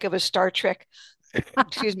think of a Star Trek,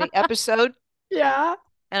 excuse me, episode. Yeah,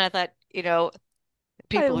 And I thought, I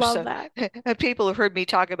people are love so, that. people have heard me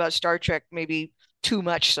talk about Star Trek maybe too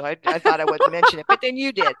much. So I thought I wouldn't mention it, but then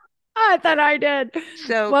you did. I thought I did.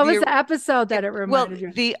 So What was the episode that it well, reminded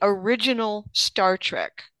you the original Star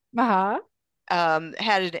Trek of? Uh-huh.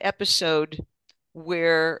 had an episode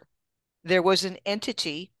where there was an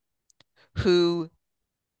entity who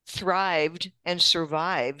thrived and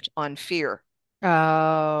survived on fear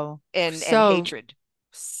Oh, and so hatred.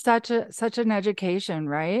 such an education,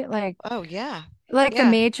 right? Oh yeah. Like the Yeah,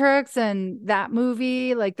 Matrix and that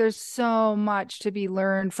movie, like there's so much to be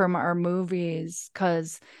learned from our movies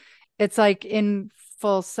because it's like in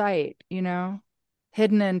full sight,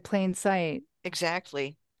 hidden in plain sight.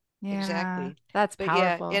 exactly. Yeah, Exactly. that's But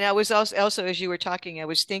yeah, powerful. and I was also as you were talking, I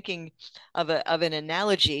was thinking of an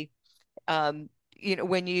analogy. When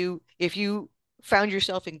if you found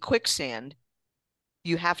yourself in quicksand,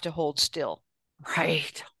 you have to hold still.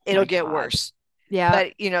 Right. Oh It'll my get God. worse. Yeah.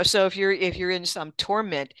 But so if you're in some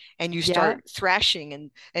torment and you Yeah. start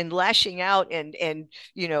thrashing and lashing out and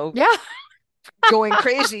Yeah. going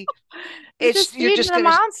crazy, You're it's just you're feeding just the gonna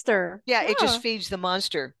monster. yeah, it just Yeah. feeds the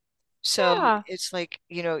monster. So Yeah. it's like,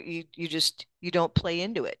 you don't play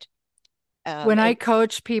into it. When I And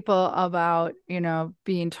coach people about,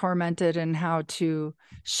 being tormented and how to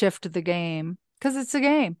shift the game, because it's a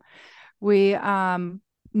game, we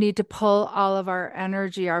need to pull all of our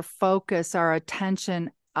energy, our focus, our attention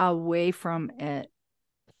away from it.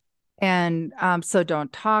 And so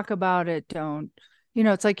don't talk about it. Don't,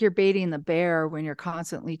 it's like you're baiting the bear when you're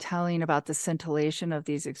constantly telling about the scintillation of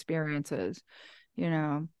these experiences,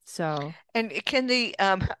 So, and can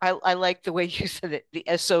I like the way you said it, the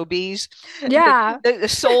SOBs, the, yeah, the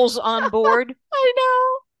souls on board. I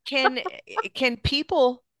know. Can can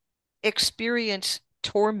people experience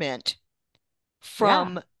torment Yeah.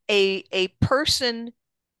 from a person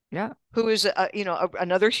Yeah. who is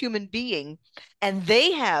another human being, and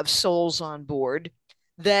they have souls on board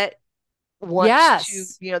that wants to,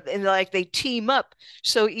 Yes. and like they team up.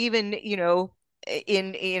 So even, in,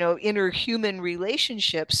 interhuman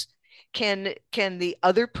relationships, can the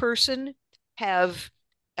other person have,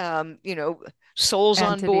 you know, souls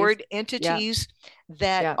on Entities. board, Yeah. entities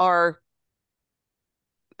that Yeah. are,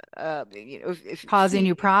 Causing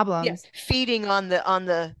you yeah, problems, feeding on the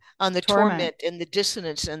torment, torment and the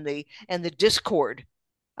dissonance and the discord.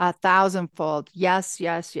 a thousandfold. Yes,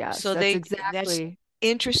 yes, yes. So That's that's exactly.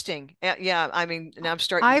 interesting. Yeah, yeah. I mean, now I'm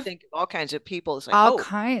starting to I've think of all kinds of people. It's like, all oh,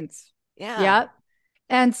 kinds. yeah. Yep.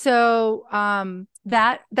 And so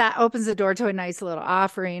that opens the door to a nice little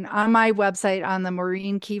offering on my website, on the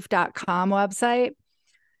maureenkeefe.com website.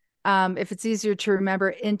 If it's easier to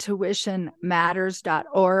remember,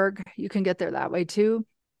 intuitionmatters.org. You can get there that way too.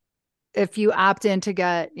 If you opt in to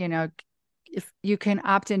get, if you can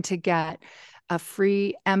opt in to get a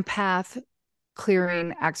free empath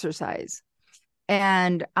clearing exercise.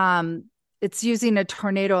 And it's using a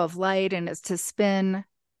tornado of light, and it's to spin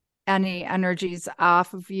any energies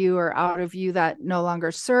off of you or out of you that no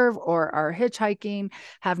longer serve or are hitchhiking,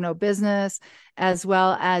 have no business, as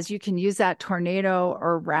well as you can use that tornado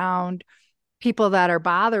around people that are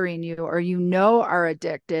bothering you, or are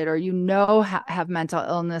addicted, or have mental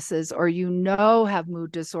illnesses, or have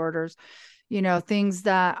mood disorders, things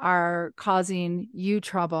that are causing you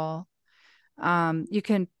trouble. You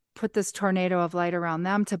can put this tornado of light around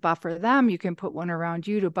them to buffer them. You can put one around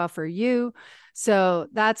you to buffer you. So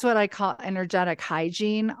that's what I call energetic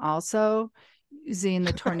hygiene, also using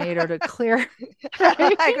the tornado to clear,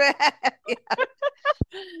 right? Yeah.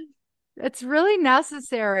 It's really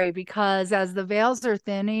necessary because as the veils are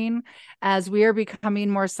thinning, as we are becoming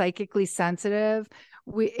more psychically sensitive,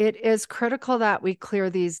 it is critical that we clear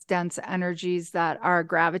these dense energies that are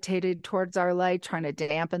gravitated towards our light, trying to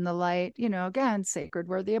dampen the light. Again, sacred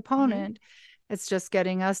word the Mhm. opponent. It's just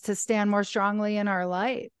getting us to stand more strongly in our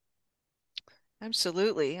light.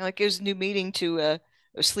 Absolutely. Like it was a new meaning to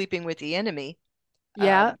sleeping with the enemy.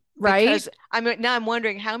 Yeah, right. Because now I'm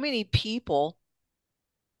wondering how many people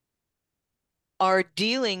are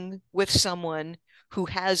dealing with someone who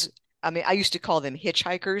has, I mean, I used to call them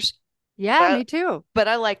hitchhikers, Yeah, but me too.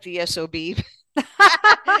 I like the SOB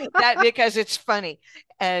that because it's funny.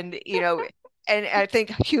 And and I think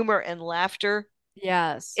humor and laughter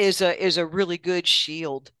Yes. is a really good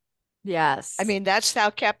shield. I Yes. mean, that's how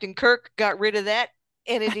Captain Kirk got rid of that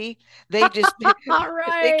entity. They just All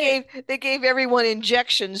right. they gave everyone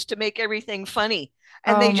injections to make everything funny,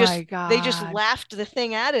 and Oh my they just God. laughed the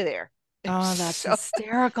thing out of there. Oh, that's So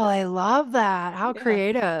hysterical. I love that. How yeah,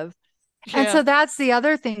 creative. And yeah. so that's the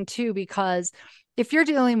other thing too, because if you're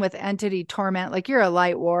dealing with entity torment, like you're a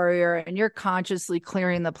light warrior and you're consciously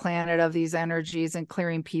clearing the planet of these energies and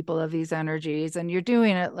clearing people of these energies, and you're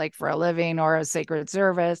doing it like for a living or a sacred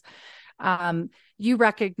service, um, you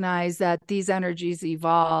recognize that these energies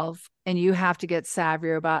evolve and you have to get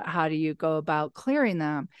savvier about how do you go about clearing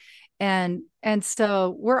them. And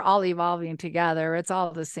so we're all evolving together. It's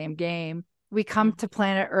all the same game. We come to Mhm.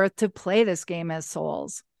 planet Earth to play this game as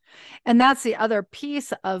souls. And that's the other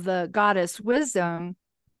piece of the goddess wisdom,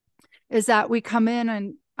 is that we come in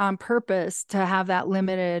and on purpose to have that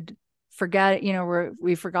limited forget,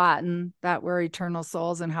 we've forgotten that we're eternal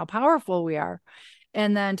souls and how powerful we are.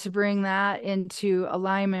 And then to bring that into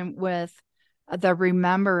alignment with the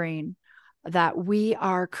remembering that we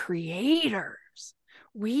are creators.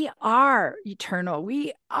 We are eternal.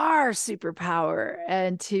 We are superpower.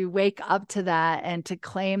 And to wake up to that and to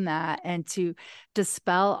claim that and to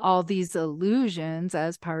dispel all these illusions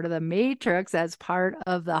as part of the matrix, as part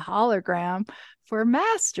of the hologram for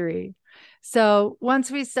mastery. So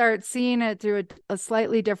once we start seeing it through a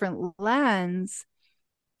slightly different lens,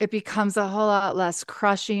 it becomes a whole lot less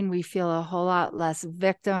crushing. We feel a whole lot less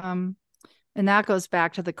victim. And that goes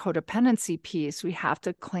back to the codependency piece. We have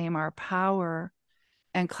to claim our power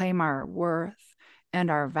and claim our worth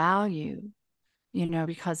and our value,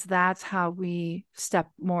 because that's how we step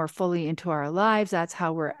more fully into our lives. That's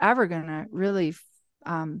how we're ever going to really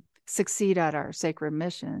succeed at our sacred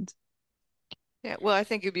missions. Yeah, well, I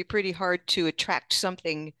think it'd be pretty hard to attract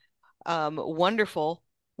something wonderful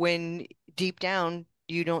when deep down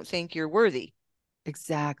you don't think you're worthy.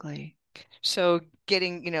 Exactly. So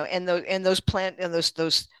getting, and those plant and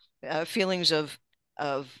those feelings of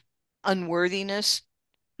unworthiness,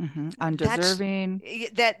 that's Undeserving.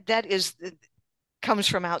 that is comes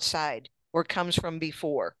from outside or comes from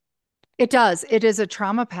before. It does. It is a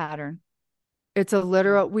trauma pattern. It's a Mhm.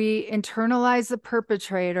 literal, we internalize the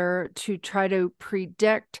perpetrator to try to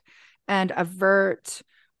predict and avert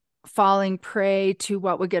falling prey to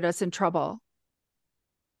what would get us in trouble.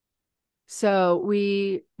 So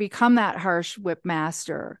we become that harsh whip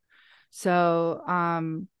master. So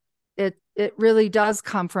it really does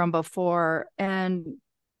come from before. And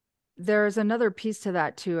there's another piece to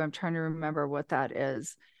that too. I'm trying to remember what that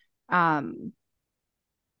is. Um,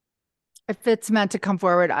 if it's meant to come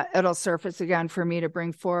forward, it'll surface again for me to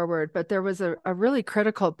bring forward. But there was a really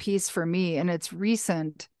critical piece for me, and it's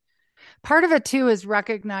recent. Part of it too is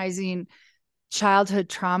recognizing childhood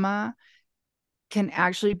trauma can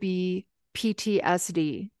actually be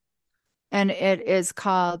PTSD, and it is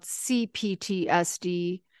called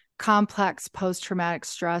CPTSD, complex post-traumatic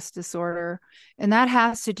stress disorder. And that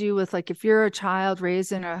has to do with, like, if you're a child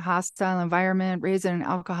raised in a hostile environment, raised in an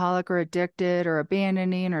alcoholic or addicted or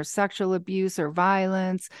abandoning or sexual abuse or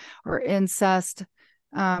violence or incest,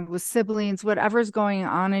 with siblings, whatever's going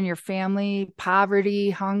on in your family, poverty,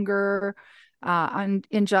 hunger,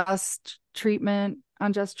 unjust treatment,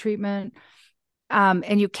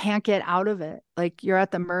 and you can't get out of it. Like, you're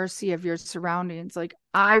at the mercy of your surroundings. Like,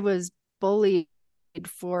 I was bullied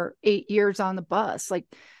for 8 years on the bus, like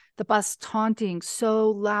the bus taunting so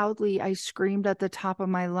loudly, I screamed at the top of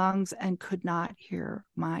my lungs and could not hear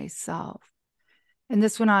myself. And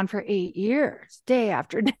this went on for 8 years, day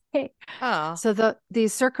after day. Oh, So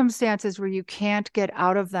these circumstances where you can't get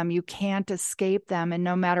out of them, you can't escape them, and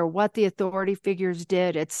no matter what the authority figures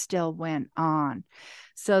did, it still went on.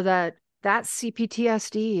 So that's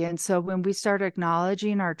CPTSD. And so when we start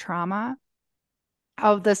acknowledging our trauma,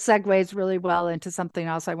 oh, this segues really well into something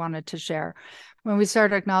else I wanted to share. When we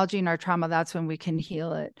start acknowledging our trauma, that's when we can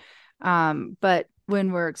heal it. But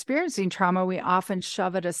when we're experiencing trauma, we often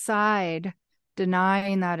shove it aside,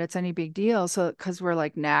 denying that it's any big deal. So, because we're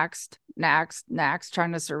like, next,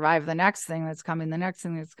 trying to survive the next thing that's coming, the next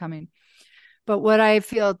thing that's coming. But what I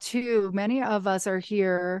feel too, many of us are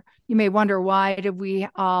here. You may wonder, why did we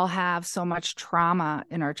all have so much trauma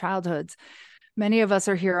in our childhoods? Many of us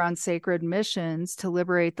are here on sacred missions to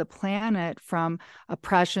liberate the planet from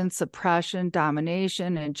oppression, suppression,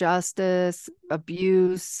 domination, injustice,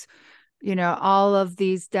 abuse, all of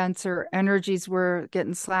these denser energies we're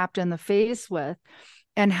getting slapped in the face with.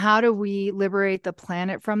 And how do we liberate the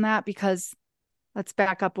planet from that? Because let's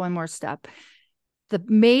back up one more step. The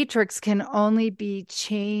matrix can only be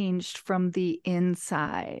changed from the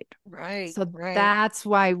inside. right, So right. that's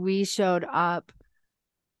why we showed up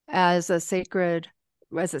as a secret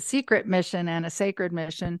mission and a sacred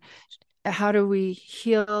mission. How do we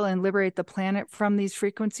heal and liberate the planet from these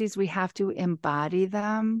frequencies? We have to embody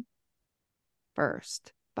them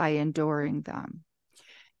first by enduring them.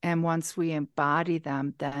 And once we embody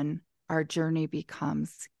them, then our journey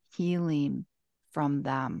becomes healing from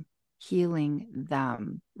them, healing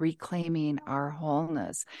them, reclaiming our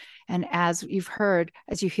wholeness. And as you've heard,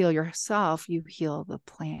 as you heal yourself, you heal the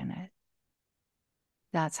planet.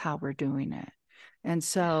 That's how we're doing it. And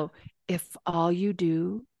so if all you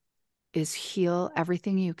do is heal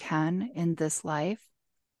everything you can in this life,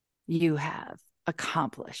 you have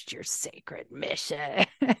accomplished your sacred mission.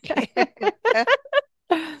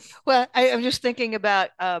 Well, I'm just thinking about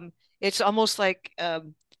it's almost like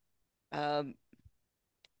um,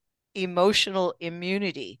 emotional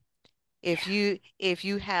immunity. If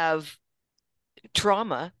you have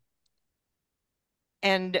trauma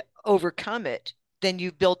and overcome it, then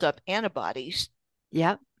you've built up antibodies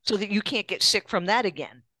Yep. so that you can't get sick from that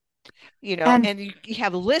again. And And you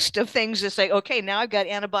have a list of things that say, okay, now I've got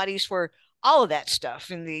antibodies for all of that stuff,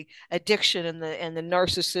 and the addiction and the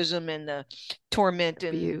narcissism and the torment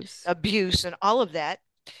and abuse. abuse and all of that.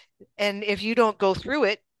 And if you don't go through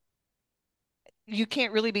it, you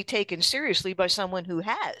can't really be taken seriously by someone who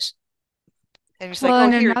has. And it's like, Well, oh,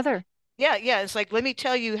 and here, another, yeah, yeah. It's like, let me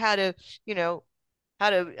tell you you know, how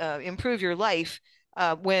to improve your life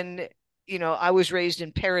when, I was raised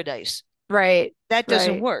in paradise. right, That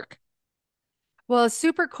doesn't right. work. Well, a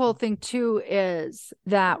super cool thing too is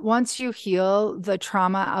that once you heal the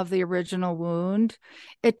trauma of the original wound,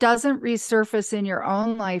 it doesn't resurface in your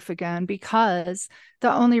own life again, because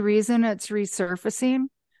the only reason it's resurfacing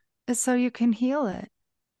is so you can heal it,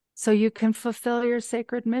 so you can fulfill your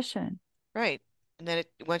sacred mission. Right. And then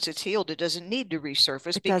once it's healed, it doesn't need to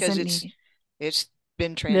resurface It because doesn't it's need it's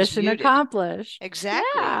been mission transmuted. accomplished. Exactly.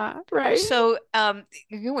 Yeah, right. So,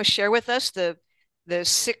 you want to share with us the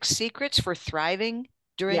 6 secrets for thriving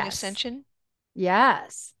during Yes. ascension?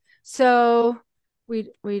 Yes. So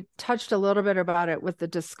we touched a little bit about it with the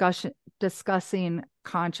discussing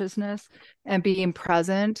consciousness and being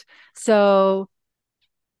present. So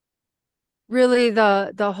really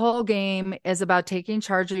the whole game is about taking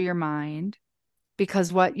charge of your mind,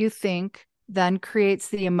 because what you think then creates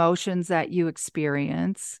the emotions that you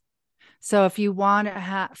experience. So if you want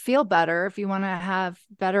to feel better, if you want to have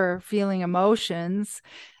better feeling emotions,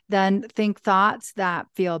 then think thoughts that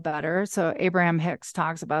feel better. So Abraham Hicks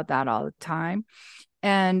talks about that all the time.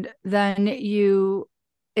 And then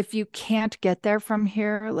if you can't get there from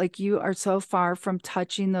here, like you are so far from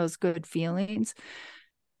touching those good feelings,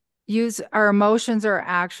 use our emotions are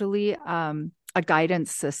actually a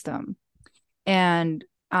guidance system. And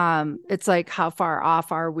it's like, how far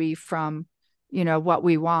off are we from, what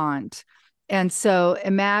we want? And so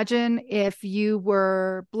imagine if you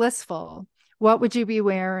were blissful, what would you be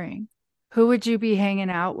wearing? Who would you be hanging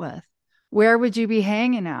out with? Where would you be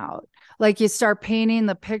hanging out? Like you start painting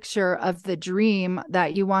the picture of the dream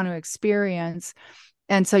that you want to experience.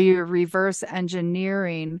 And so you're reverse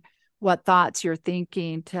engineering what thoughts you're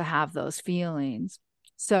thinking to have those feelings.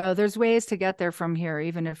 So there's ways to get there from here,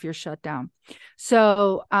 even if you're shut down.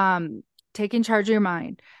 So taking charge of your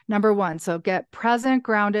mind, number one. So get present,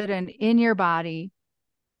 grounded, and in your body,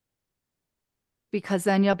 because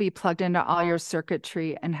then you'll be plugged into all your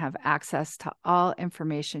circuitry and have access to all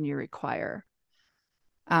information you require.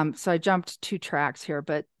 So I jumped 2 tracks here,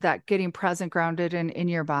 but that getting present, grounded, and in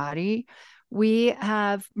your body, we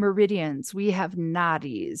have meridians, we have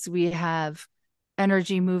nadis, we have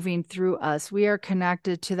energy moving through us. We are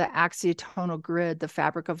connected to the axiotonal grid, the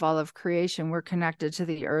fabric of all of creation. We're connected to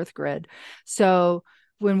the earth grid. So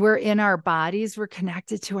when we're in our bodies, we're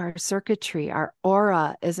connected to our circuitry. Our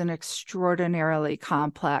aura is an extraordinarily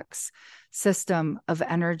complex system of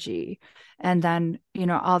energy. And then,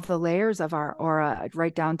 all the layers of our aura,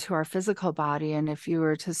 right down to our physical body. And if you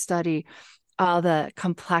were to study all the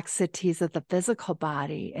complexities of the physical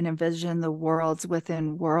body and envision the worlds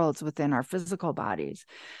within our physical bodies.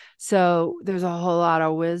 So there's a whole lot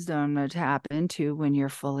of wisdom to tap into when you're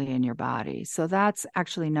fully in your body. So that's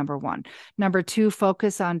actually number one. Number two,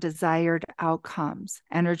 focus on desired outcomes.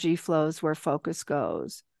 Energy flows where focus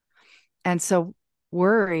goes. And so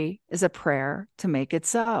worry is a prayer to make it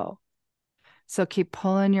so. So keep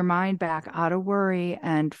pulling your mind back out of worry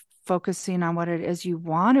and focusing on what it is you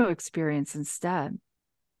want to experience instead.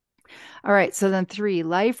 All right. So then 3,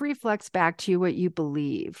 life reflects back to you what you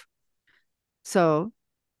believe. So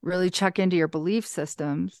really check into your belief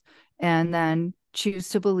systems and then choose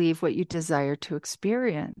to believe what you desire to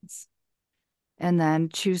experience. And then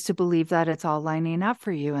choose to believe that it's all lining up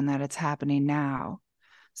for you and that it's happening now.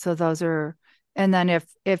 So those are, and then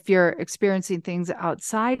if you're experiencing things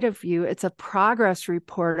outside of you, it's a progress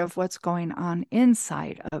report of what's going on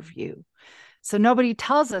inside of you. So nobody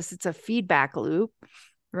tells us, it's a feedback loop,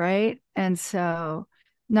 right? And so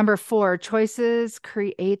number 4, choices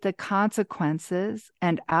create the consequences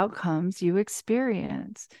and outcomes you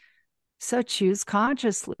experience. So choose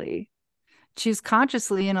consciously. Choose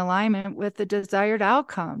consciously in alignment with the desired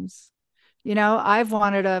outcomes. I've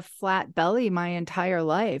wanted a flat belly my entire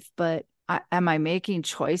life, but am I making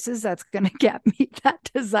choices that's going to get me that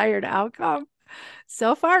desired outcome?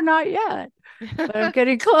 So far, not yet, but I'm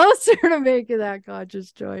getting closer to making that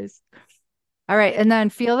conscious choice. All right. And then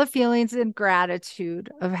feel the feelings and gratitude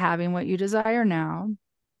of having what you desire now.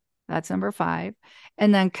 That's number 5.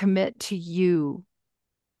 And then commit to you,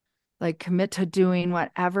 like commit to doing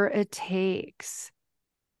whatever it takes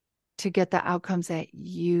to get the outcomes that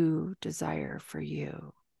you desire for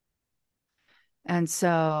you. And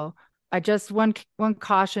so I just one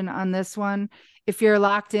caution on this one. If you're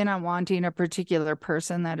locked in on wanting a particular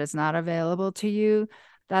person that is not available to you,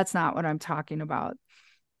 that's not what I'm talking about.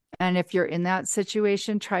 And if you're in that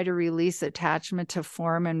situation, try to release attachment to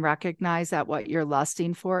form and recognize that what you're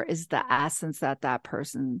lusting for is the essence that that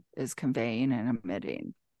person is conveying and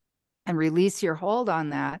emitting. And release your hold on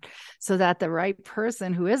that so that the right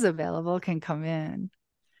person who is available can come in.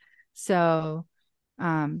 So,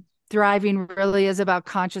 thriving really is about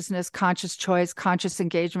consciousness, conscious choice, conscious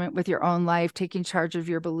engagement with your own life, taking charge of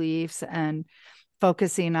your beliefs and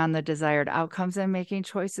focusing on the desired outcomes and making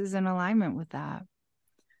choices in alignment with that.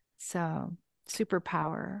 So,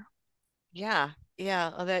 superpower. Yeah,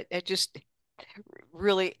 yeah, that just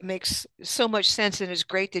really makes so much sense, and it's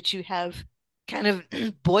great that you have kind of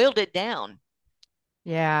boiled it down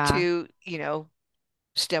Yeah. to,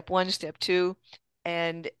 step 1, step 2,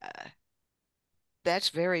 and that's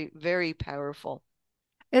very, very powerful.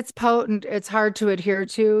 It's potent. It's hard to adhere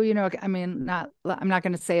to, I mean, I'm not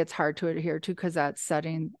going to say it's hard to adhere to because that's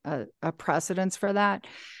setting a precedence for that.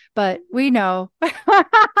 But we know, we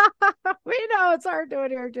know it's hard to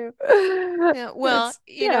adhere to. Yeah, well, It's,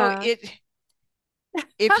 yeah,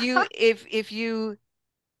 if you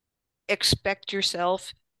expect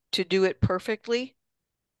yourself to do it perfectly,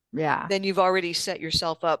 yeah, then you've already set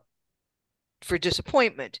yourself up for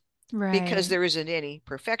disappointment because right. there isn't any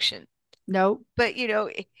perfection. Nope. But,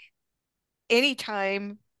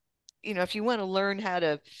 anytime, if you want to learn how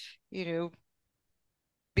to, you know,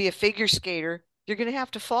 be a figure skater, you're going to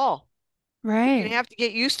have to fall. You're going to Right. have to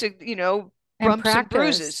get used to, And bumps and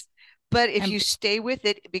bruises. practice. But if And you stay with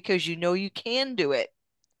it because you know you can do it,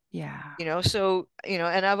 yeah. so,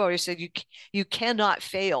 and I've always said you cannot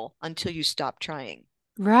fail until you stop trying.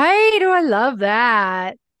 Right. Oh, I love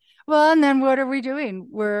that. Well, and then what are we doing?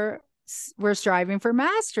 We're striving for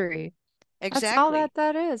mastery. That's all Exactly.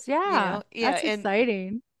 that is. Yeah. Yeah, That's and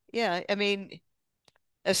exciting. yeah, I mean,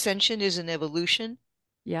 ascension is an evolution,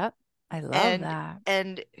 Yep. I love and that.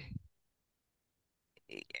 and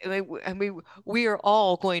I mean, we are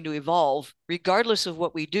all going to evolve regardless of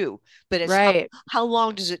what we do, but it's Right. how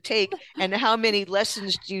long does it take and how many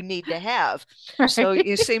lessons do you need to have? So Right.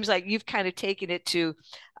 it seems like you've kind of taken it to,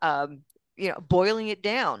 um, boiling it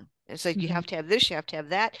down. It's like you Mhm. have to have this, you have to have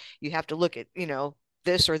that, you have to look at,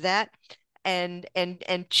 this or that, and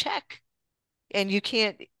check. And you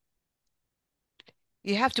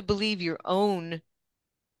have to believe your own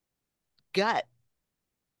gut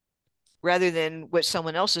rather than what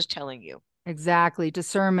someone else is telling you. Exactly.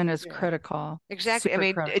 Discernment is Yeah. critical. Exactly. I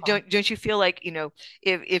Super mean, critical. don't you feel like,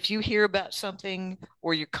 if you hear about something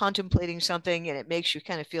or you're contemplating something and it makes you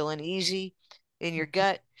kind of feel uneasy in your Mhm.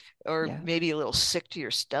 gut or Yeah. maybe a little sick to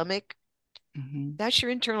your stomach, Hmm. that's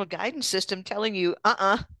your internal guidance system telling you,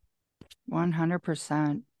 uh-uh,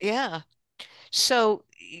 100%. yeah. So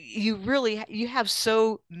you have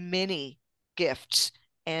so many gifts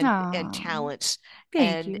and Oh, talents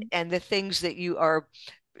thank you. and the things that you are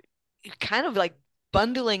kind of like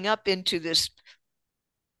bundling up into this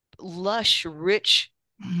lush, rich,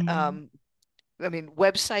 Mhm. um, I mean,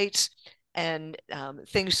 websites and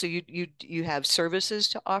things. So you have services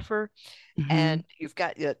to offer, and Mhm. you've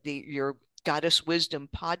got your Goddess Wisdom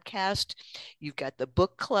podcast. You've got the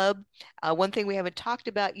book club. One thing we haven't talked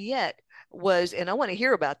about yet was, and I want to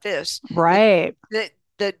hear about this, the Right.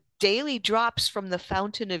 the daily drops from the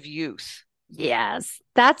Fountain of Youth. Yes.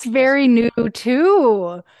 That's Yes. very new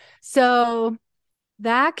too. So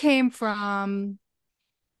that came from,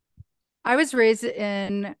 I was raised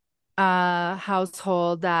in a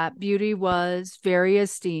household that beauty was very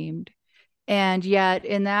esteemed. And yet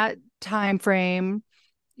in that time frame,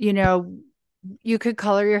 you know, you could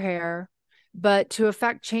color your hair, but to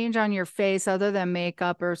affect change on your face other than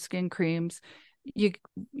makeup or skin creams, you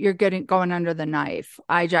you're getting going under the knife,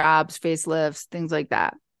 eye jobs, facelifts, things like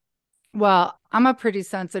that. Well, I'm a pretty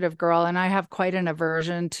sensitive girl and I have quite an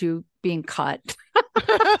aversion to being cut.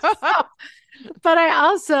 So, but I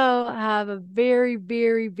also have a very,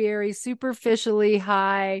 very, very superficially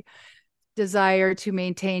high desire to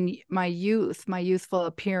maintain my youth, my youthful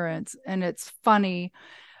appearance. And it's funny.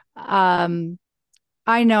 Um,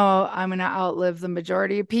 I know I'm going to outlive the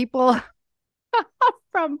majority of people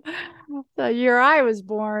from the year I was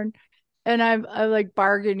born. And I'm like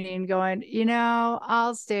bargaining, going,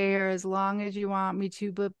 I'll stay here as long as you want me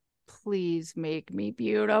to, but please make me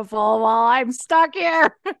beautiful while I'm stuck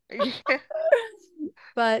here.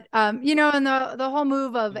 But and the whole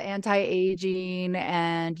move of anti-aging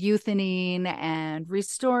and youthening and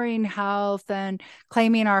restoring health and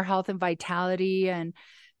claiming our health and vitality, and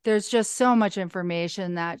there's just so much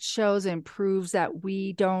information that shows and proves that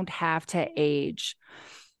we don't have to age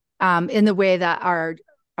in the way that our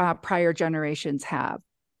prior generations have.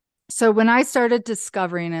 So when I started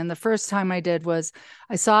discovering, and the first time I did was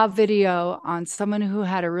I saw a video on someone who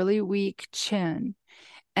had a really weak chin,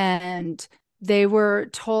 and they were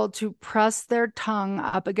told to press their tongue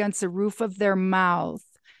up against the roof of their mouth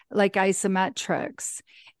like isometrics.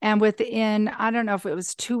 And within, I don't know if it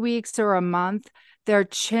was 2 weeks or a month, their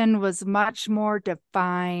chin was much more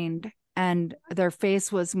defined and their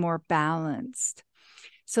face was more balanced.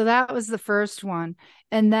 So that was the first one.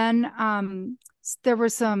 And then there were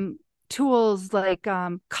some tools like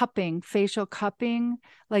cupping, facial cupping,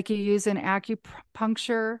 like you use in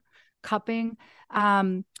acupuncture cupping.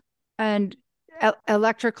 And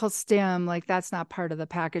electrical stim, like that's not part of the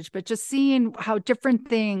package, but just seeing how different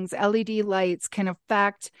things, LED lights, can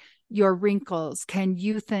affect your wrinkles, can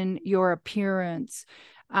youthen your appearance.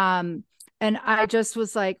 um and I just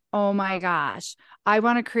was like, oh my gosh, I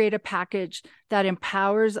want to create a package that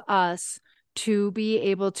empowers us to be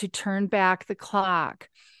able to turn back the clock.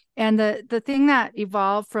 And the thing that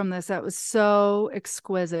evolved from this that was so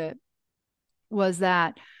exquisite was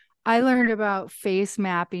that I learned about face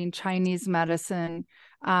mapping, Chinese medicine,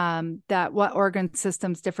 that what organ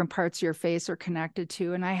systems different parts of your face are connected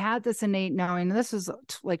to. And I had this innate knowing, and this was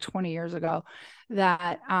like 20 years ago,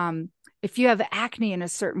 that if you have acne in a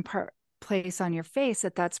certain place on your face,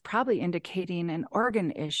 that's probably indicating an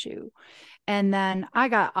organ issue. And then I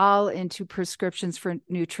got all into prescriptions for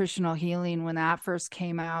nutritional healing when that first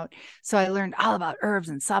came out. So I learned all about herbs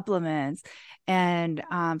and supplements and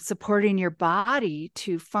supporting your body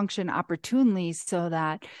to function opportunely so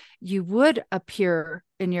that you would appear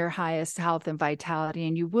in your highest health and vitality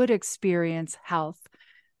and you would experience health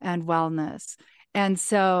and wellness. And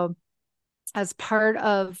so as part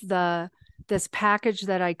of the this package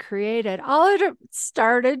that I created, all it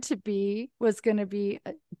started to be was going to be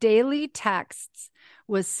daily texts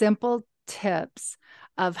with simple tips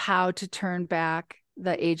of how to turn back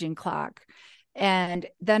the aging clock. And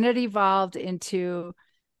then it evolved into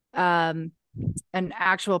um, an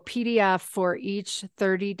actual PDF for each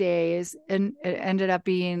 30 days. And it ended up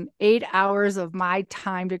being 8 hours of my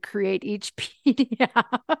time to create each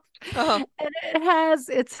PDF. Oh, And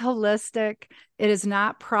it's holistic. It is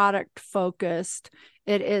not product focused.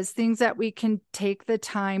 It is things that we can take the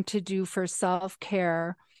time to do for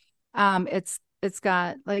self-care. It's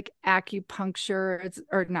got like acupuncture, it's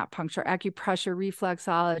or not puncture, acupressure,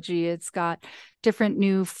 reflexology. It's got different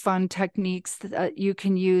new fun techniques that you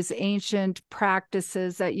can use, ancient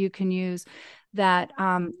practices that you can use that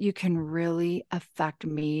you can really affect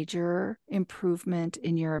major improvement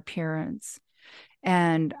in your appearance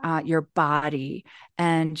and your body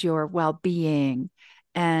and your well-being.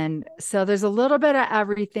 And so there's a little bit of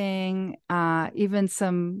everything, even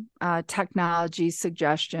some technology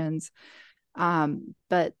suggestions,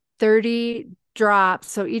 but 30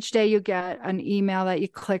 drops. So each day you get an email that you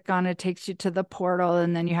click on, it takes you to the portal,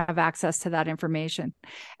 and then you have access to that information.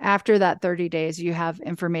 After that 30 days, you have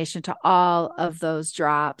information to all of those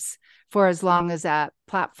drops for as long as that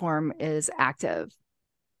platform is active.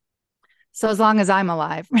 So as long as I'm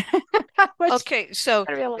alive, which okay. So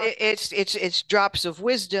gotta be a long time. it's drops of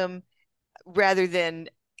wisdom rather than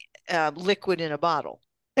liquid in a bottle.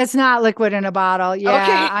 It's not liquid in a bottle. Yeah,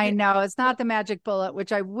 Okay. I know. It's not the magic bullet,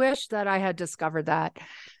 which I wish that I had discovered that,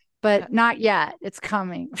 but not yet. It's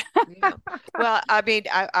coming. Yeah. Well, I mean,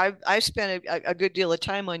 I spent a good deal of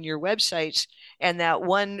time on your websites, and that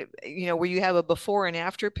one, where you have a before and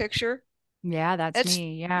after picture. Yeah, that's That's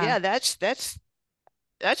me. Yeah. yeah,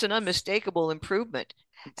 that's an unmistakable improvement.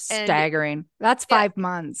 And Staggering. That's yeah, 5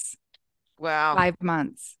 months. wow, 5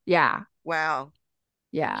 months. Yeah. wow.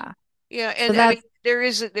 Yeah. Yeah, So and I mean, that's,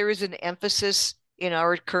 there is an emphasis in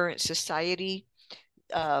our current society,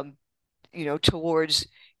 um, towards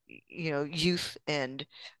youth and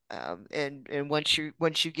once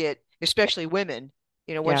you get, especially women,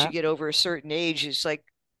 once you yeah. get over a certain age, it's like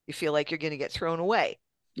you feel like you're going to get thrown away,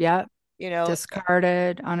 Yeah. you know.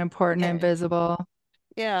 Discarded, unimportant, Yeah, invisible.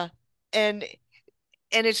 yeah. And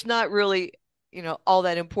it's not really, all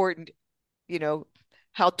that important, you know,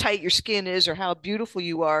 how tight your skin is or how beautiful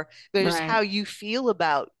you are, but it's Right. how you feel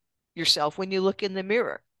about yourself when you look in the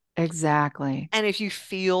mirror. Exactly. And if you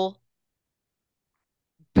feel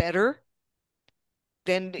better,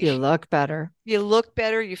 then You look better. you look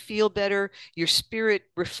better, you feel better, your spirit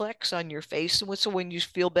reflects on your face. And so when you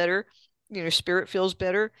feel better, spirit feels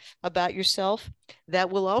better about yourself, that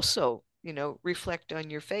will also, reflect on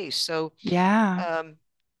your face. So, Yeah. um,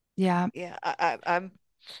 Yeah. yeah,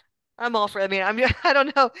 I'm all for, I mean, I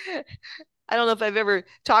don't know. I don't know if I've ever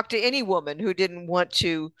talked to any woman who didn't want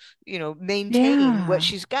to, maintain what Yeah.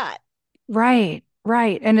 she's got. Right,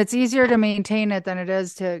 right. And it's easier to maintain it than it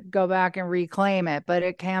is to go back and reclaim it, but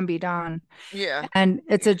it can be done. Yeah. And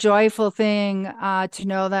it's Yeah. a joyful thing to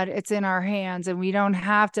know that it's in our hands and we don't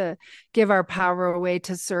have to give our power away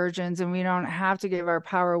to surgeons and we don't have to give our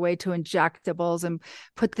power away to injectables and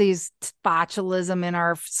put these botulism in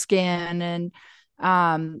our skin and,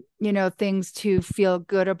 things to feel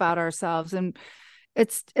good about ourselves. And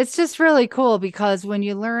it's just really cool because when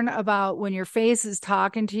you learn about when your face is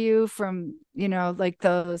talking to you from, like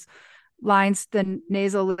those lines, the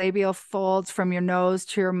nasolabial folds from your nose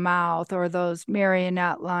to your mouth, or those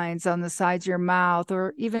marionette lines on the sides of your mouth,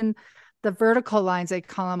 or even the vertical lines, they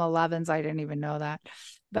call them 11s. I didn't even know that.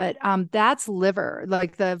 But that's liver.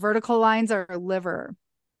 Like the vertical lines are liver.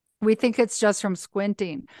 We think it's just from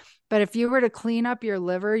squinting. But if you were to clean up your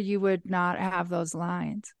liver, you would not have those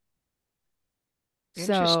lines. So,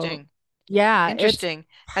 Interesting. yeah, it's Interesting.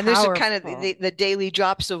 And this is kind of powerful. the daily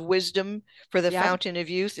drops of wisdom for the Yep. fountain of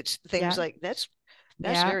youth. It's things Yeah. like that's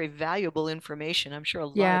Yeah. very valuable information. I'm sure a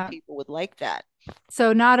lot of Yeah. people would like that.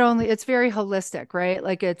 So not only it's very holistic, right?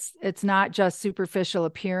 Like it's not just superficial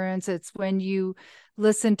appearance. It's when you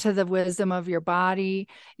listen to the wisdom of your body,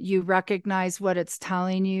 you recognize what it's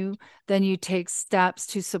telling you, then you take steps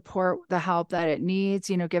to support the help that it needs,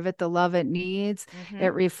 give it the love it needs. Hmm.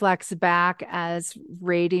 It reflects back as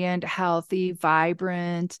radiant, healthy,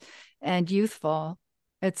 vibrant, and youthful.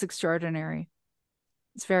 It's extraordinary.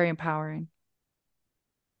 It's very empowering.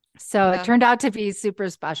 So it Yeah. turned out to be super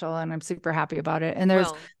special and I'm super happy about it. And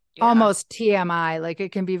there's Well, yeah. almost TMI, like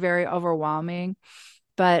it can be very overwhelming,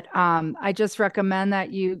 but I just recommend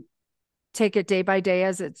that you take it day by day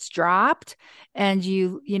as it's dropped and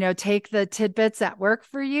you take the tidbits that work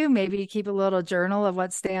for you, maybe keep a little journal of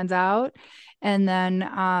what stands out, and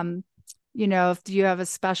then if you have a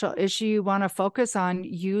special issue you want to focus on,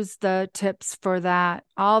 use the tips for that,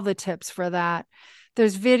 all the tips for that.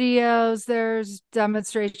 There's videos, there's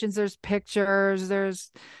demonstrations, there's pictures,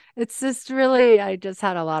 it's just really, I just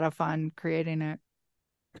had a lot of fun creating it.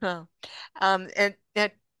 Huh. And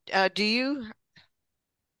do you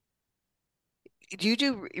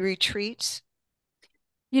do retreats?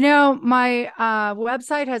 My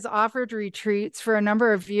website has offered retreats for a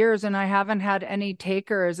number of years, and I haven't had any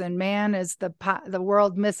takers. And man, is the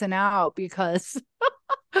world missing out because,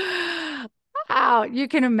 wow, you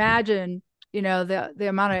can imagine, the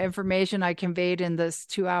amount of information I conveyed in this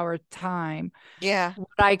 2 hour time, Yeah.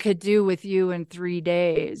 what I could do with you in 3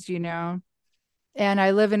 days. And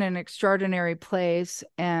I live in an extraordinary place,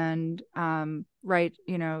 and right,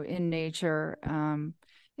 in nature,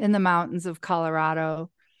 in the mountains of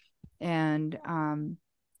Colorado, and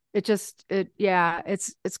yeah,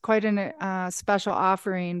 it's quite an special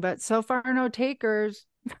offering, but so far no takers.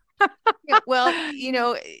 Yeah. Well,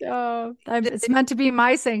 So the, it's meant to be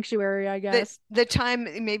my sanctuary, I the guess. the time,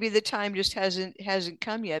 maybe the time just hasn't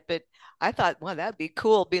come yet, but I thought, well, that'd be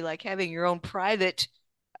cool. Be like having your own private,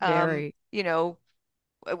 um, Very. you know,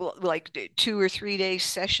 like 2 or 3 day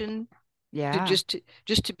session to Yeah. just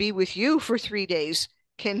to be with you for 3 days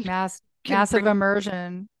can can Massive bring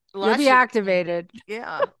immersion. You'll be lots of, activated.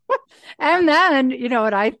 yeah. And I'm then,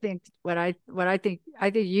 what I think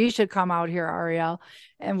you should come out here, Ariel,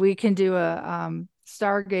 and we can do a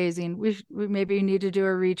stargazing. We maybe need to do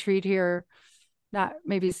a retreat here. Not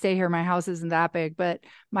maybe stay here. My house isn't that big, but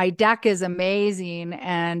my deck is amazing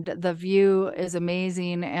and the view is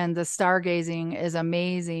amazing and the stargazing is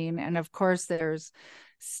amazing. And of course, there's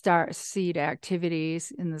star seed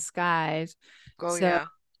activities in the skies. Oh So yeah.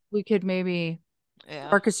 we could maybe Yeah.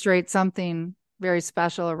 orchestrate something very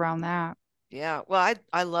special around that. Yeah. Well,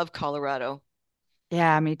 I love Colorado.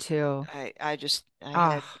 Yeah, me too. I just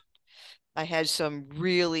Oh,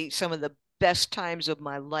 some of the best times of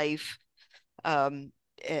my life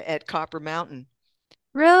at Copper Mountain.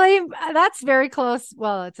 really? That's very close.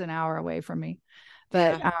 Well, it's an hour away from me.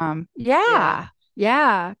 But Yeah. Yeah. yeah. Yeah,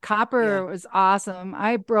 Yeah. copper was awesome.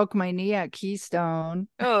 I broke my knee at Keystone.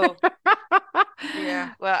 Oh,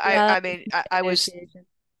 yeah. Well, I Yeah, I mean, initiation.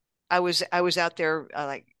 I was out there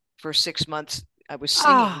like for 6 months. I was Oh,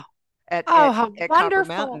 singing at oh, at how at Copper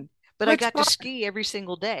wonderful. Mountain, but I Which got to part? ski every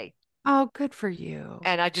single day. Oh, good for you.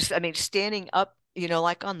 And I mean, standing up,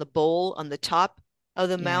 like on the bowl on the top of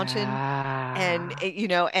the mountain, and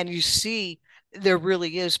Yeah. and you see there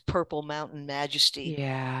really is Purple Mountain majesty.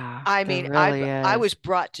 Yeah, I there mean, I really I was is.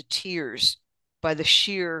 brought to tears by the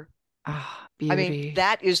sheer. Oh, I mean, beauty.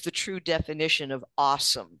 that is the true definition of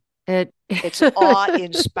awesome. It It's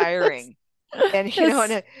awe-inspiring. And and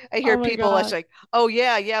it's I hear oh my people, it's God. like, oh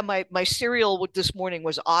yeah, yeah, my cereal this morning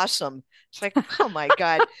was awesome. It's like, oh my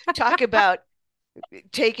God, talk about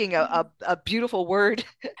taking a beautiful word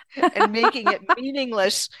and making it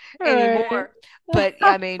meaningless Right. anymore. But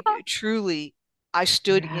I mean, truly, I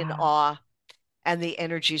stood in Yeah. awe, and the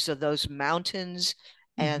energies of those mountains,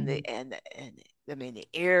 and Hmm. and I mean the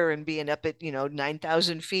air, and being up at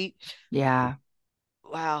 9,000 feet. Yeah.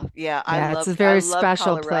 Wow, yeah, Yeah, it's a I very love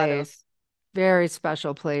special Colorado. place. Very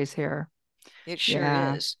special place here. It sure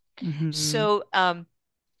Yeah. is. Hmm. So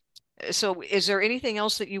is there anything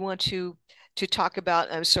else that you want to talk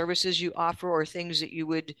about, services you offer, or things that you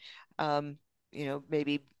would,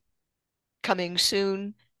 maybe coming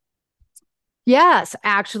soon? Yes,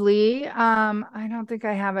 actually, I don't think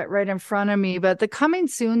I have it right in front of me, but the coming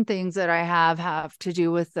soon things that I have to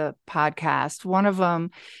do with the podcast. One of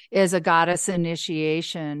them is a goddess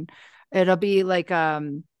initiation. It'll be like a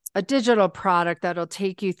digital product that'll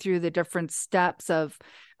take you through the different steps of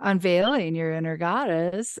unveiling your inner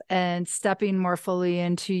goddess and stepping more fully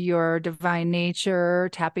into your divine nature,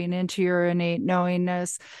 tapping into your innate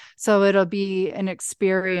knowingness. So it'll be an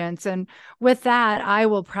experience. And with that, I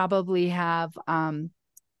will probably have,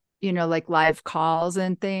 like live calls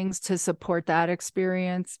and things to support that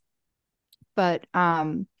experience. But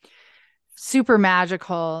super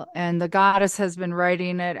magical. And the goddess has been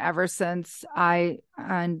writing it ever since I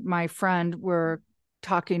and my friend were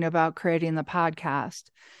talking about creating the podcast.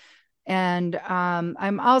 And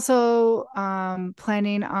I'm also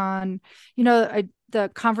planning on,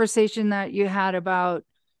 the conversation that you had about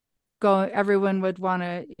everyone would want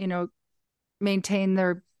to, maintain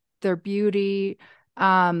their beauty,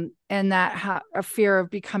 and that a fear of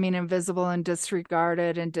becoming invisible and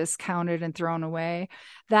disregarded and discounted and thrown away.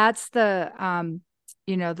 That's the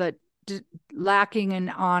d- lacking in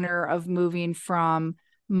honor of moving from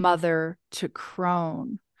mother to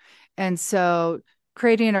crone. And so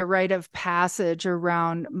creating a rite of passage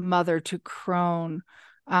around mother to crone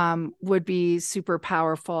would be super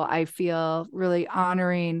powerful. I feel really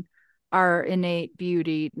honoring our innate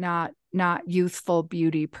beauty, not youthful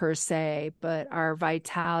beauty per se, but our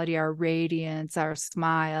vitality, our radiance, our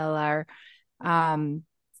smile, our um,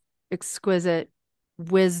 exquisite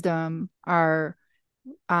wisdom, our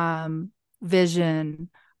vision,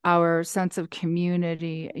 our sense of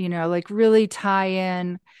community, like really tie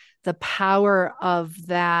in the power of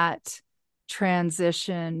that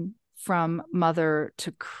transition from mother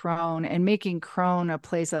to crone and making crone a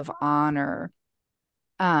place of honor.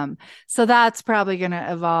 So that's probably going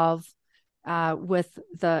to evolve with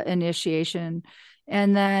the initiation.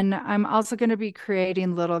 And then I'm also going to be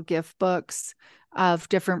creating little gift books of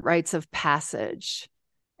different rites of passage.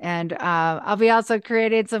 And I'll be also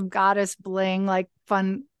creating some goddess bling, like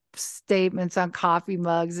fun statements on coffee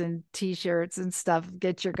mugs and t-shirts and stuff.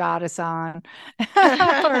 Get your goddess on,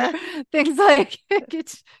 or things like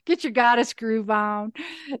get your goddess groove on.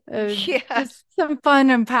 Yeah. Just some fun,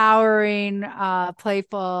 empowering,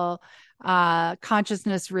 playful,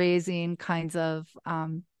 consciousness raising kinds of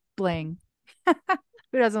bling.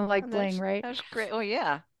 Who doesn't like And bling, that's right? that's great. Oh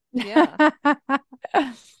yeah. Yeah.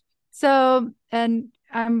 So, and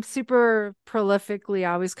I'm super prolifically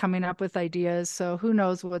always coming up with ideas. So who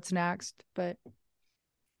knows what's next? But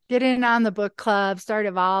get in on the book club, start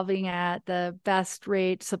evolving at the best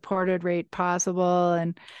rate, supported rate possible,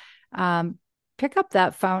 and um, pick up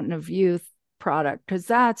that Fountain of Youth product because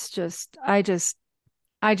that's I just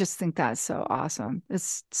think that's so awesome.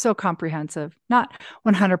 It's so comprehensive, not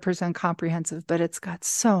 100% comprehensive, but it's got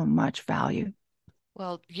so much value.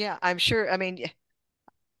 Well, yeah, I'm sure. I mean,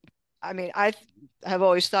 I have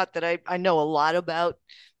always thought that I know a lot about,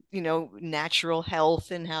 natural health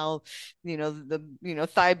and how,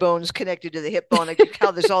 thigh bones connected to the hip bone, like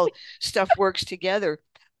how this all stuff works together.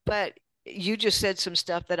 But you just said some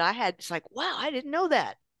stuff that I had. It's like, wow, I didn't know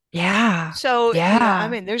that. Yeah. So, Yeah.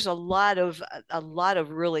 there's a lot of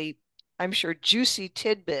really, I'm sure, juicy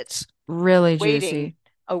tidbits Really waiting, juicy.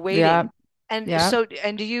 Yeah. awaiting. And Yeah. so,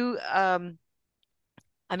 and do you,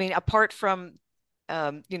 apart from,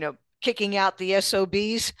 kicking out the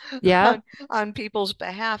SOBs Yeah. on people's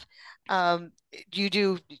behalf, do you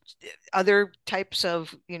do other types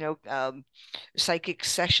of, psychic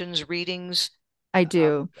sessions, readings, I um,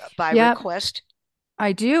 do. by Yep. request?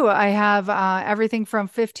 I do. I have everything from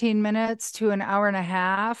 15 minutes to an hour and a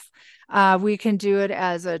half. We can do it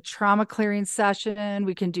as a trauma clearing session.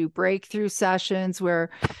 We can do breakthrough sessions where,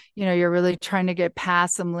 you're really trying to get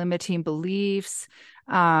past some limiting beliefs.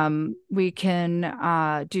 We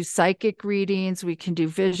can do psychic readings. We can do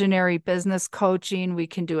visionary business coaching. We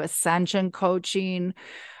can do ascension coaching.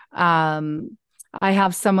 Um, I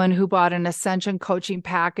have someone who bought an ascension coaching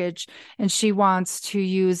package and she wants to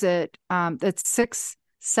use it. It's 6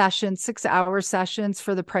 sessions, 6 hour sessions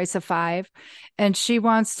for the price of five. And she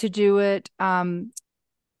wants to do it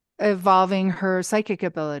evolving her psychic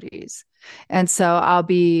abilities. And so I'll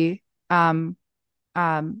be mentoring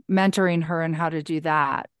her in how to do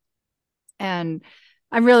that. And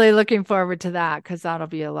I'm really looking forward to that because that'll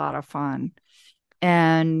be a lot of fun.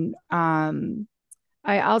 And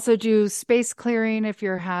I also do space clearing if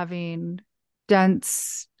you're having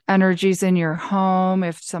dense energies in your home,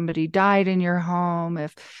 if somebody died in your home,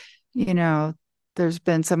 if, you know, there's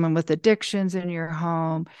been someone with addictions in your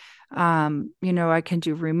home. I can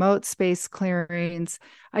do remote space clearings.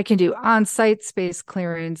 I can do on-site space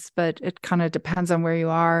clearings, but it kind of depends on where you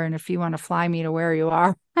are and if you want to fly me to where you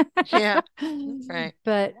are. Yeah, right.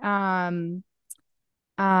 But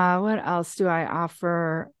what else do I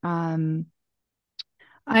offer?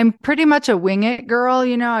 I'm pretty much a wing it girl.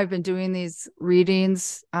 I've been doing these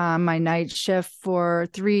readings on my night shift for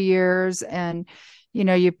 3 years. And,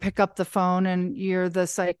 you pick up the phone and you're the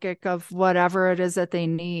psychic of whatever it is that they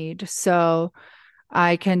need. So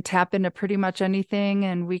I can tap into pretty much anything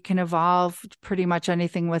and we can evolve pretty much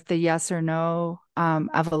anything with the yes or no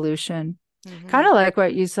evolution. Kind Hmm. of like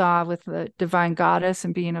what you saw with the divine goddess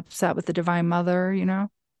and being upset with the divine mother. It's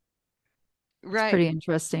Right. pretty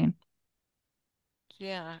interesting.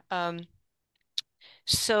 Yeah.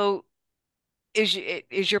 So is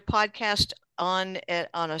your podcast on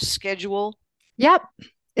a schedule? Yep.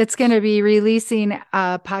 It's going to be releasing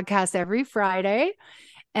a podcast every Friday.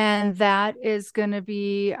 And that is going to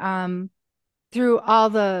be through all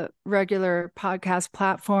the regular podcast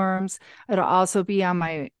platforms. It'll also be on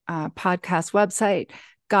my podcast website,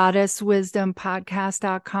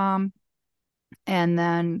 goddesswisdompodcast.com. And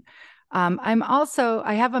then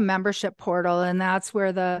I have a membership portal, and that's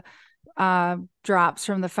where the drops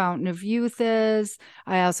from the Fountain of Youth is.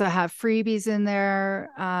 I also have freebies in there,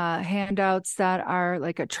 handouts that are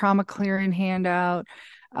like a trauma clearing handout.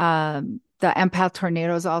 The empath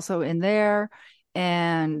tornado is also in there.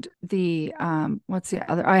 And the what's the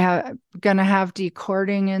other? I have gonna have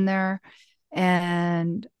decording in there,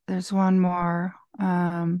 and there's one more.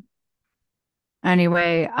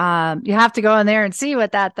 Anyway, you have to go in there and see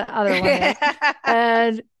what that the other one is.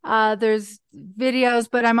 And there's videos,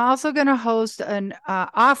 but I'm also going to host an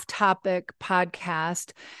off-topic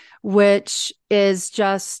podcast, which is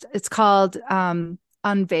it's called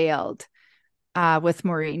Unveiled with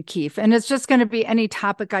Maureen Keefe. And it's just going to be any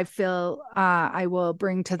topic I feel I will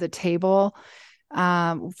bring to the table,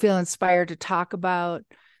 feel inspired to talk about.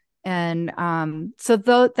 And so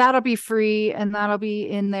that'll be free, and that'll be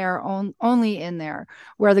in there only in there,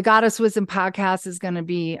 where the Goddess Wisdom podcast is going to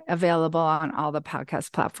be available on all the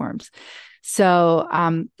podcast platforms. So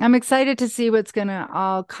I'm excited to see what's going to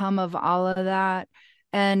all come of all of that.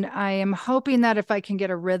 And I am hoping that if I can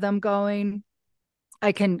get a rhythm going,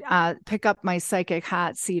 I can pick up my psychic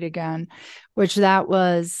hot seat again, which that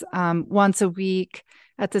was once a week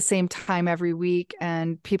at the same time every week,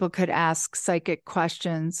 and people could ask psychic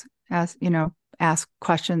questions, ask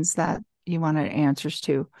questions that you wanted answers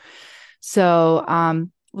to. So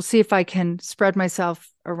we'll see if I can spread myself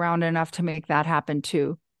around enough to make that happen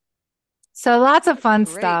too. So lots of fun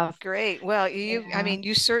Great, stuff. great. Well, I Yeah. mean,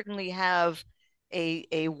 you certainly have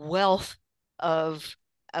a wealth of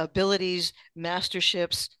abilities,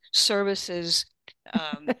 masterships, services,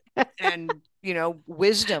 um, and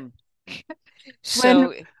wisdom. when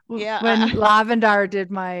So yeah, when Lavendar did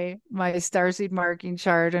my starseed marking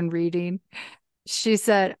chart and reading, she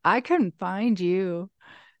said, I couldn't find you.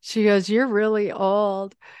 She goes, you're really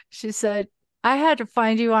old. She said, I had to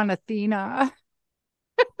find you on Athena.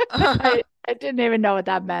 I didn't even know what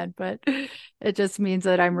that meant, but it just means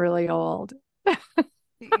that I'm really old.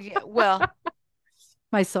 yeah. Well,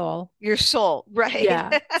 My soul. your soul, right?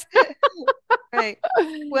 Yeah. Right.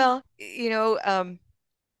 Well,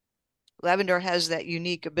 Lavendar has that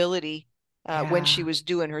unique ability when she Yeah. was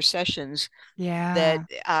doing her sessions that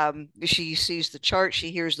Yeah. she sees the chart,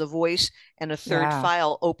 she hears the voice, and a third Yeah.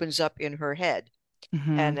 file opens up in her head.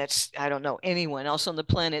 Hmm. And I don't know anyone else on the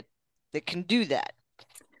planet that can do that.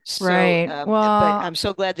 So, Right. but Well, I'm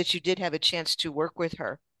so glad that you did have a chance to work with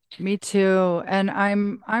her. me too. And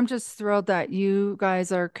I'm just thrilled that you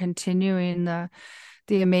guys are continuing the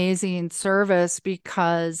amazing service,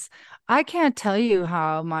 because I can't tell you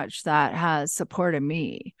how much that has supported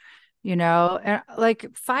me. And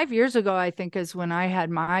like 5 years ago, I think is when I had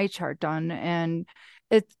my chart done, and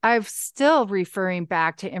I've still referring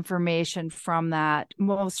back to information from that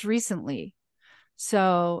most recently.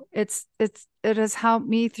 So it has helped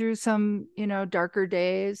me through some, darker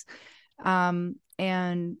days.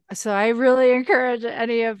 And so I really encourage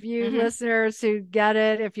any of you Hmm. listeners who get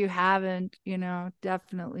it, if you haven't,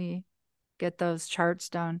 definitely get those charts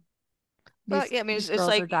done. Well, These yeah, I mean, these it's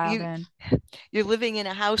girls are like dialed in. you're living in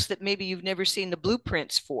a house that maybe you've never seen the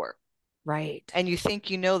blueprints for, Right. and you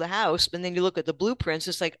think you know the house, but then you look at the blueprints,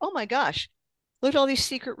 it's like, oh my gosh, look at all these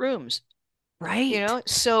secret rooms. Right.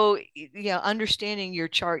 So yeah, understanding your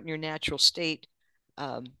chart and your natural state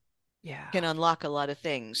um, Yeah. can unlock a lot of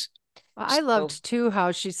things. Well, I So loved too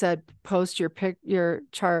how she said post your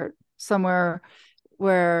chart somewhere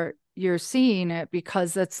where you're seeing it,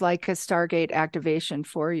 because it's like a Stargate activation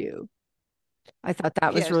for you. I thought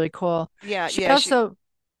that was yes, really cool. yeah, She yeah. also,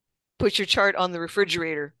 Put your chart on the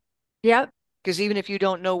refrigerator yep, because even if you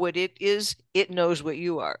don't know what it is, it knows what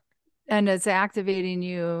you are. and it's activating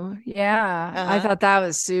you. Yeah, I Uh-huh. thought that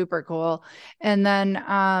was super cool. And then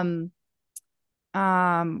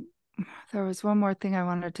um there was one more thing I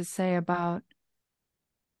wanted to say about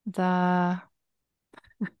the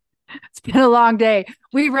it's been a long day.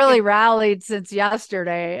 We really rallied since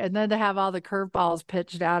yesterday, and then to have all the curveballs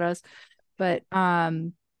pitched at us. But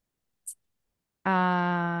um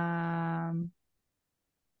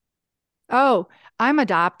oh, I'm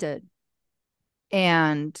adopted.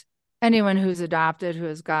 And anyone who's adopted who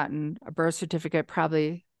has gotten a birth certificate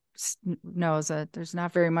probably knows that there's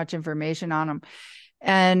not very much information on them.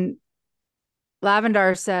 And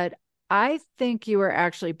Lavendar said, I think you were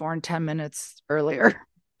actually born 10 minutes earlier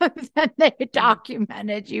than they Mhm.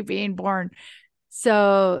 documented you being born.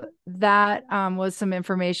 So that was some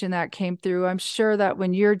information that came through. I'm sure that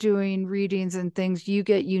when you're doing readings and things, you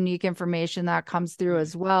get unique information that comes through Mm.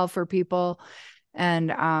 as well for people.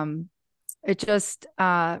 And it just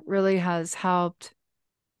really has helped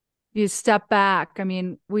you step back. I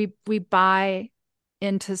mean, we buy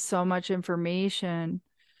into so much information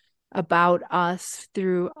about us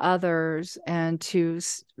through others, and to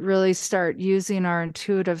really start using our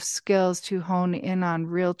intuitive skills to hone in on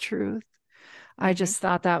real truth. I Hmm. just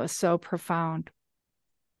thought that was so profound.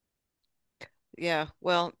 Yeah,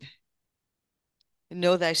 well,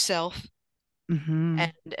 know thyself. Hmm.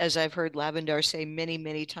 And as I've heard Lavendar say many,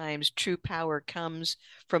 many times, true power comes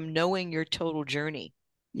from knowing your total journey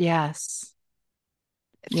Yes.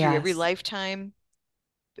 through every Yes. lifetime,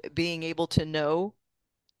 being able to know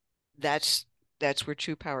that's that's where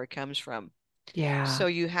true power comes from. So Yeah.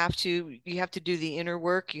 you have to do the inner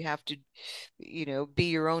work. You have to, be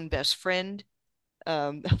your own best friend.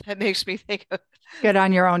 That makes me think of, Get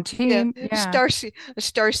on your own yeah, team. Yeah. Starseed, a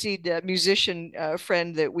Starseed musician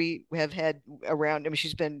friend that we have had around. I mean,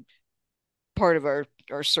 she's been part of our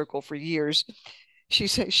circle for years. She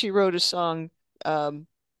said she wrote a song, um,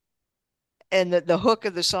 and the hook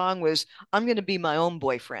of the song was, "I'm going to be my own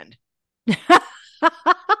boyfriend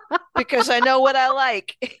because I know what I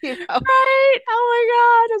like," Right. Oh my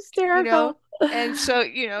God. you know. Hysterical. And so,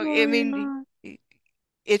 I Oh mean, yeah.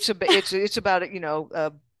 it's about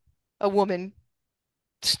a woman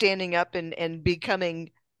standing up and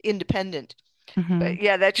becoming independent. Hmm. But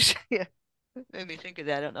yeah, that just yeah, made me think of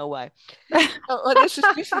that. I don't know why. Oh, this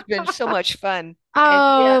has been so much fun. And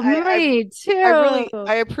yeah, Oh, me too.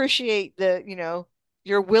 I appreciate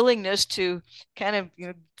your willingness to kind of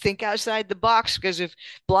think outside the box, because if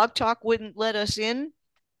Blog Talk wouldn't let us in,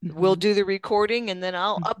 we'll Hmm. do the recording and then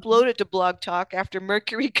I'll Hmm. upload it to Blog Talk after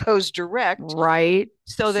Mercury goes direct, Right.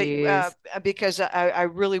 so that Jeez. because I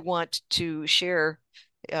really want to share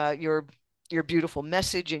your beautiful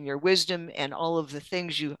message and your wisdom and all of the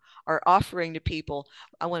things you are offering to people.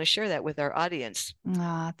 I want to share that with our audience.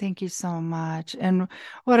 Ah, thank you so much. And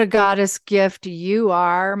what a goddess gift you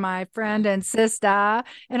are, my Uh, friend and sister.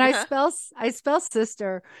 And I uh-huh. spell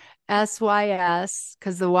sister SYS,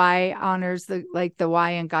 because the Y honors the Y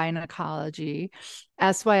in gynecology.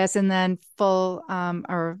 SYS, and then full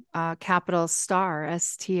or capital star,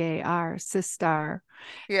 STAR, sister.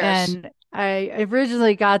 Yes. And I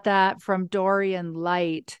originally got that from Dorian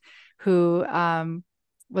Light, who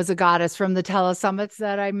was a goddess from the telesummits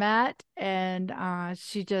that I met, and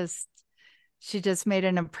she just made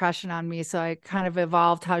an impression on me. So I kind of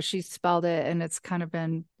evolved how she spelled it, and it's kind of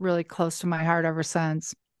been really close to my heart ever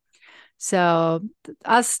since. So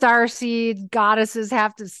us starseed goddesses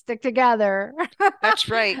have to stick together. That's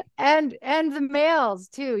right. And the males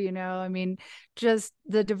too, I mean, just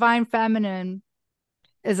the divine feminine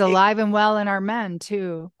is It, alive and well in our men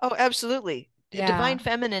too. oh, absolutely. Yeah, Divine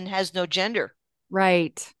feminine has no gender.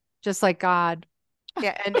 right. Just like God.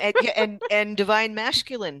 Yeah, and divine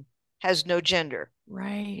masculine has no gender,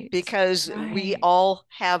 Right. because we Right. all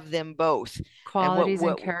have them both. And Qualities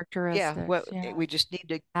and characteristics. we Yeah. just need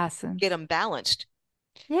to get Essence. them balanced.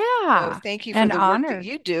 So Yeah. thank you for And the work that honored.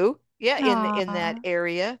 you do. Yeah, in that Aw,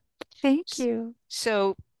 area. thank you.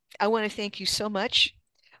 So I want to thank you so much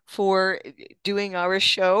for doing our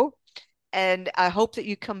show. And I hope that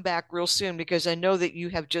you come back real soon, because I know that you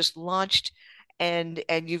have just launched, and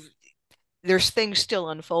there's things still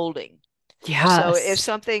unfolding. So Yes. if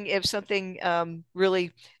something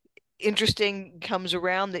really interesting comes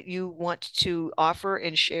around that you want to offer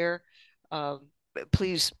and share, um,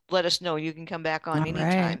 please let us know. You can come back on All right.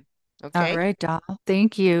 anytime. All Okay? right, doll.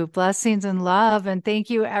 Thank you. Blessings and love. And thank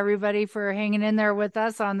you, everybody, for hanging in there with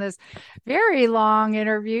us on this very long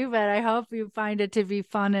interview. But I hope you find it to be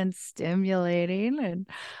fun and stimulating and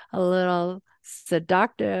a little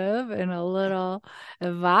seductive and a little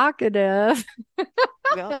evocative,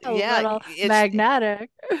 Well, a yeah, little magnetic.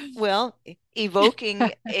 well,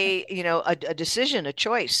 evoking a decision, a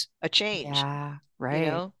choice, a change, Yeah,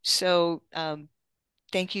 right. So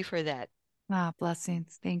thank you for that. Ah,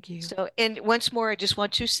 blessings. Thank you. So, and once more, I just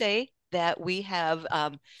want to say that we have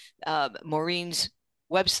Maureen's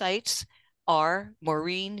websites are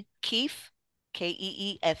Maureen Keefe,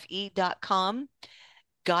 KEEFE.com,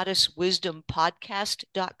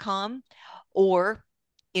 goddesswisdompodcast.com, or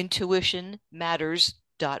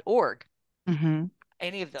intuitionmatters.org. Hmm.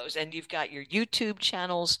 Any of those. And you've got your YouTube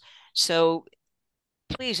channels. So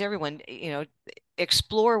please, everyone,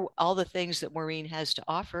 explore all the things that Maureen has to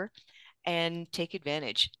offer and take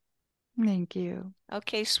advantage. Thank you.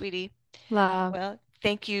 Okay, sweetie. Love. Well,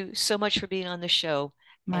 thank you so much for being on the show,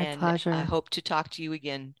 My and I pleasure. hope to talk to you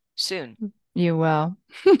again soon. You will.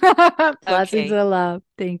 Blessings Okay. of love.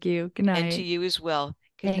 Thank you. Good And to night. you as well.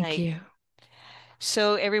 Good Thank night. you.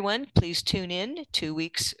 So, everyone, please tune in 2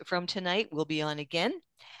 weeks from tonight. We'll be on again.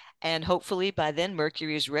 And hopefully by then,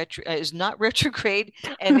 Mercury is not retrograde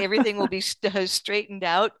and everything will be straightened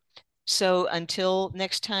out. So, until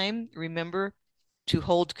next time, remember to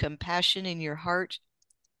hold compassion in your heart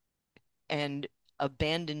and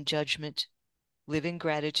abandon judgment. Live in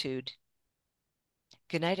gratitude.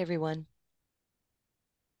 Good night, everyone.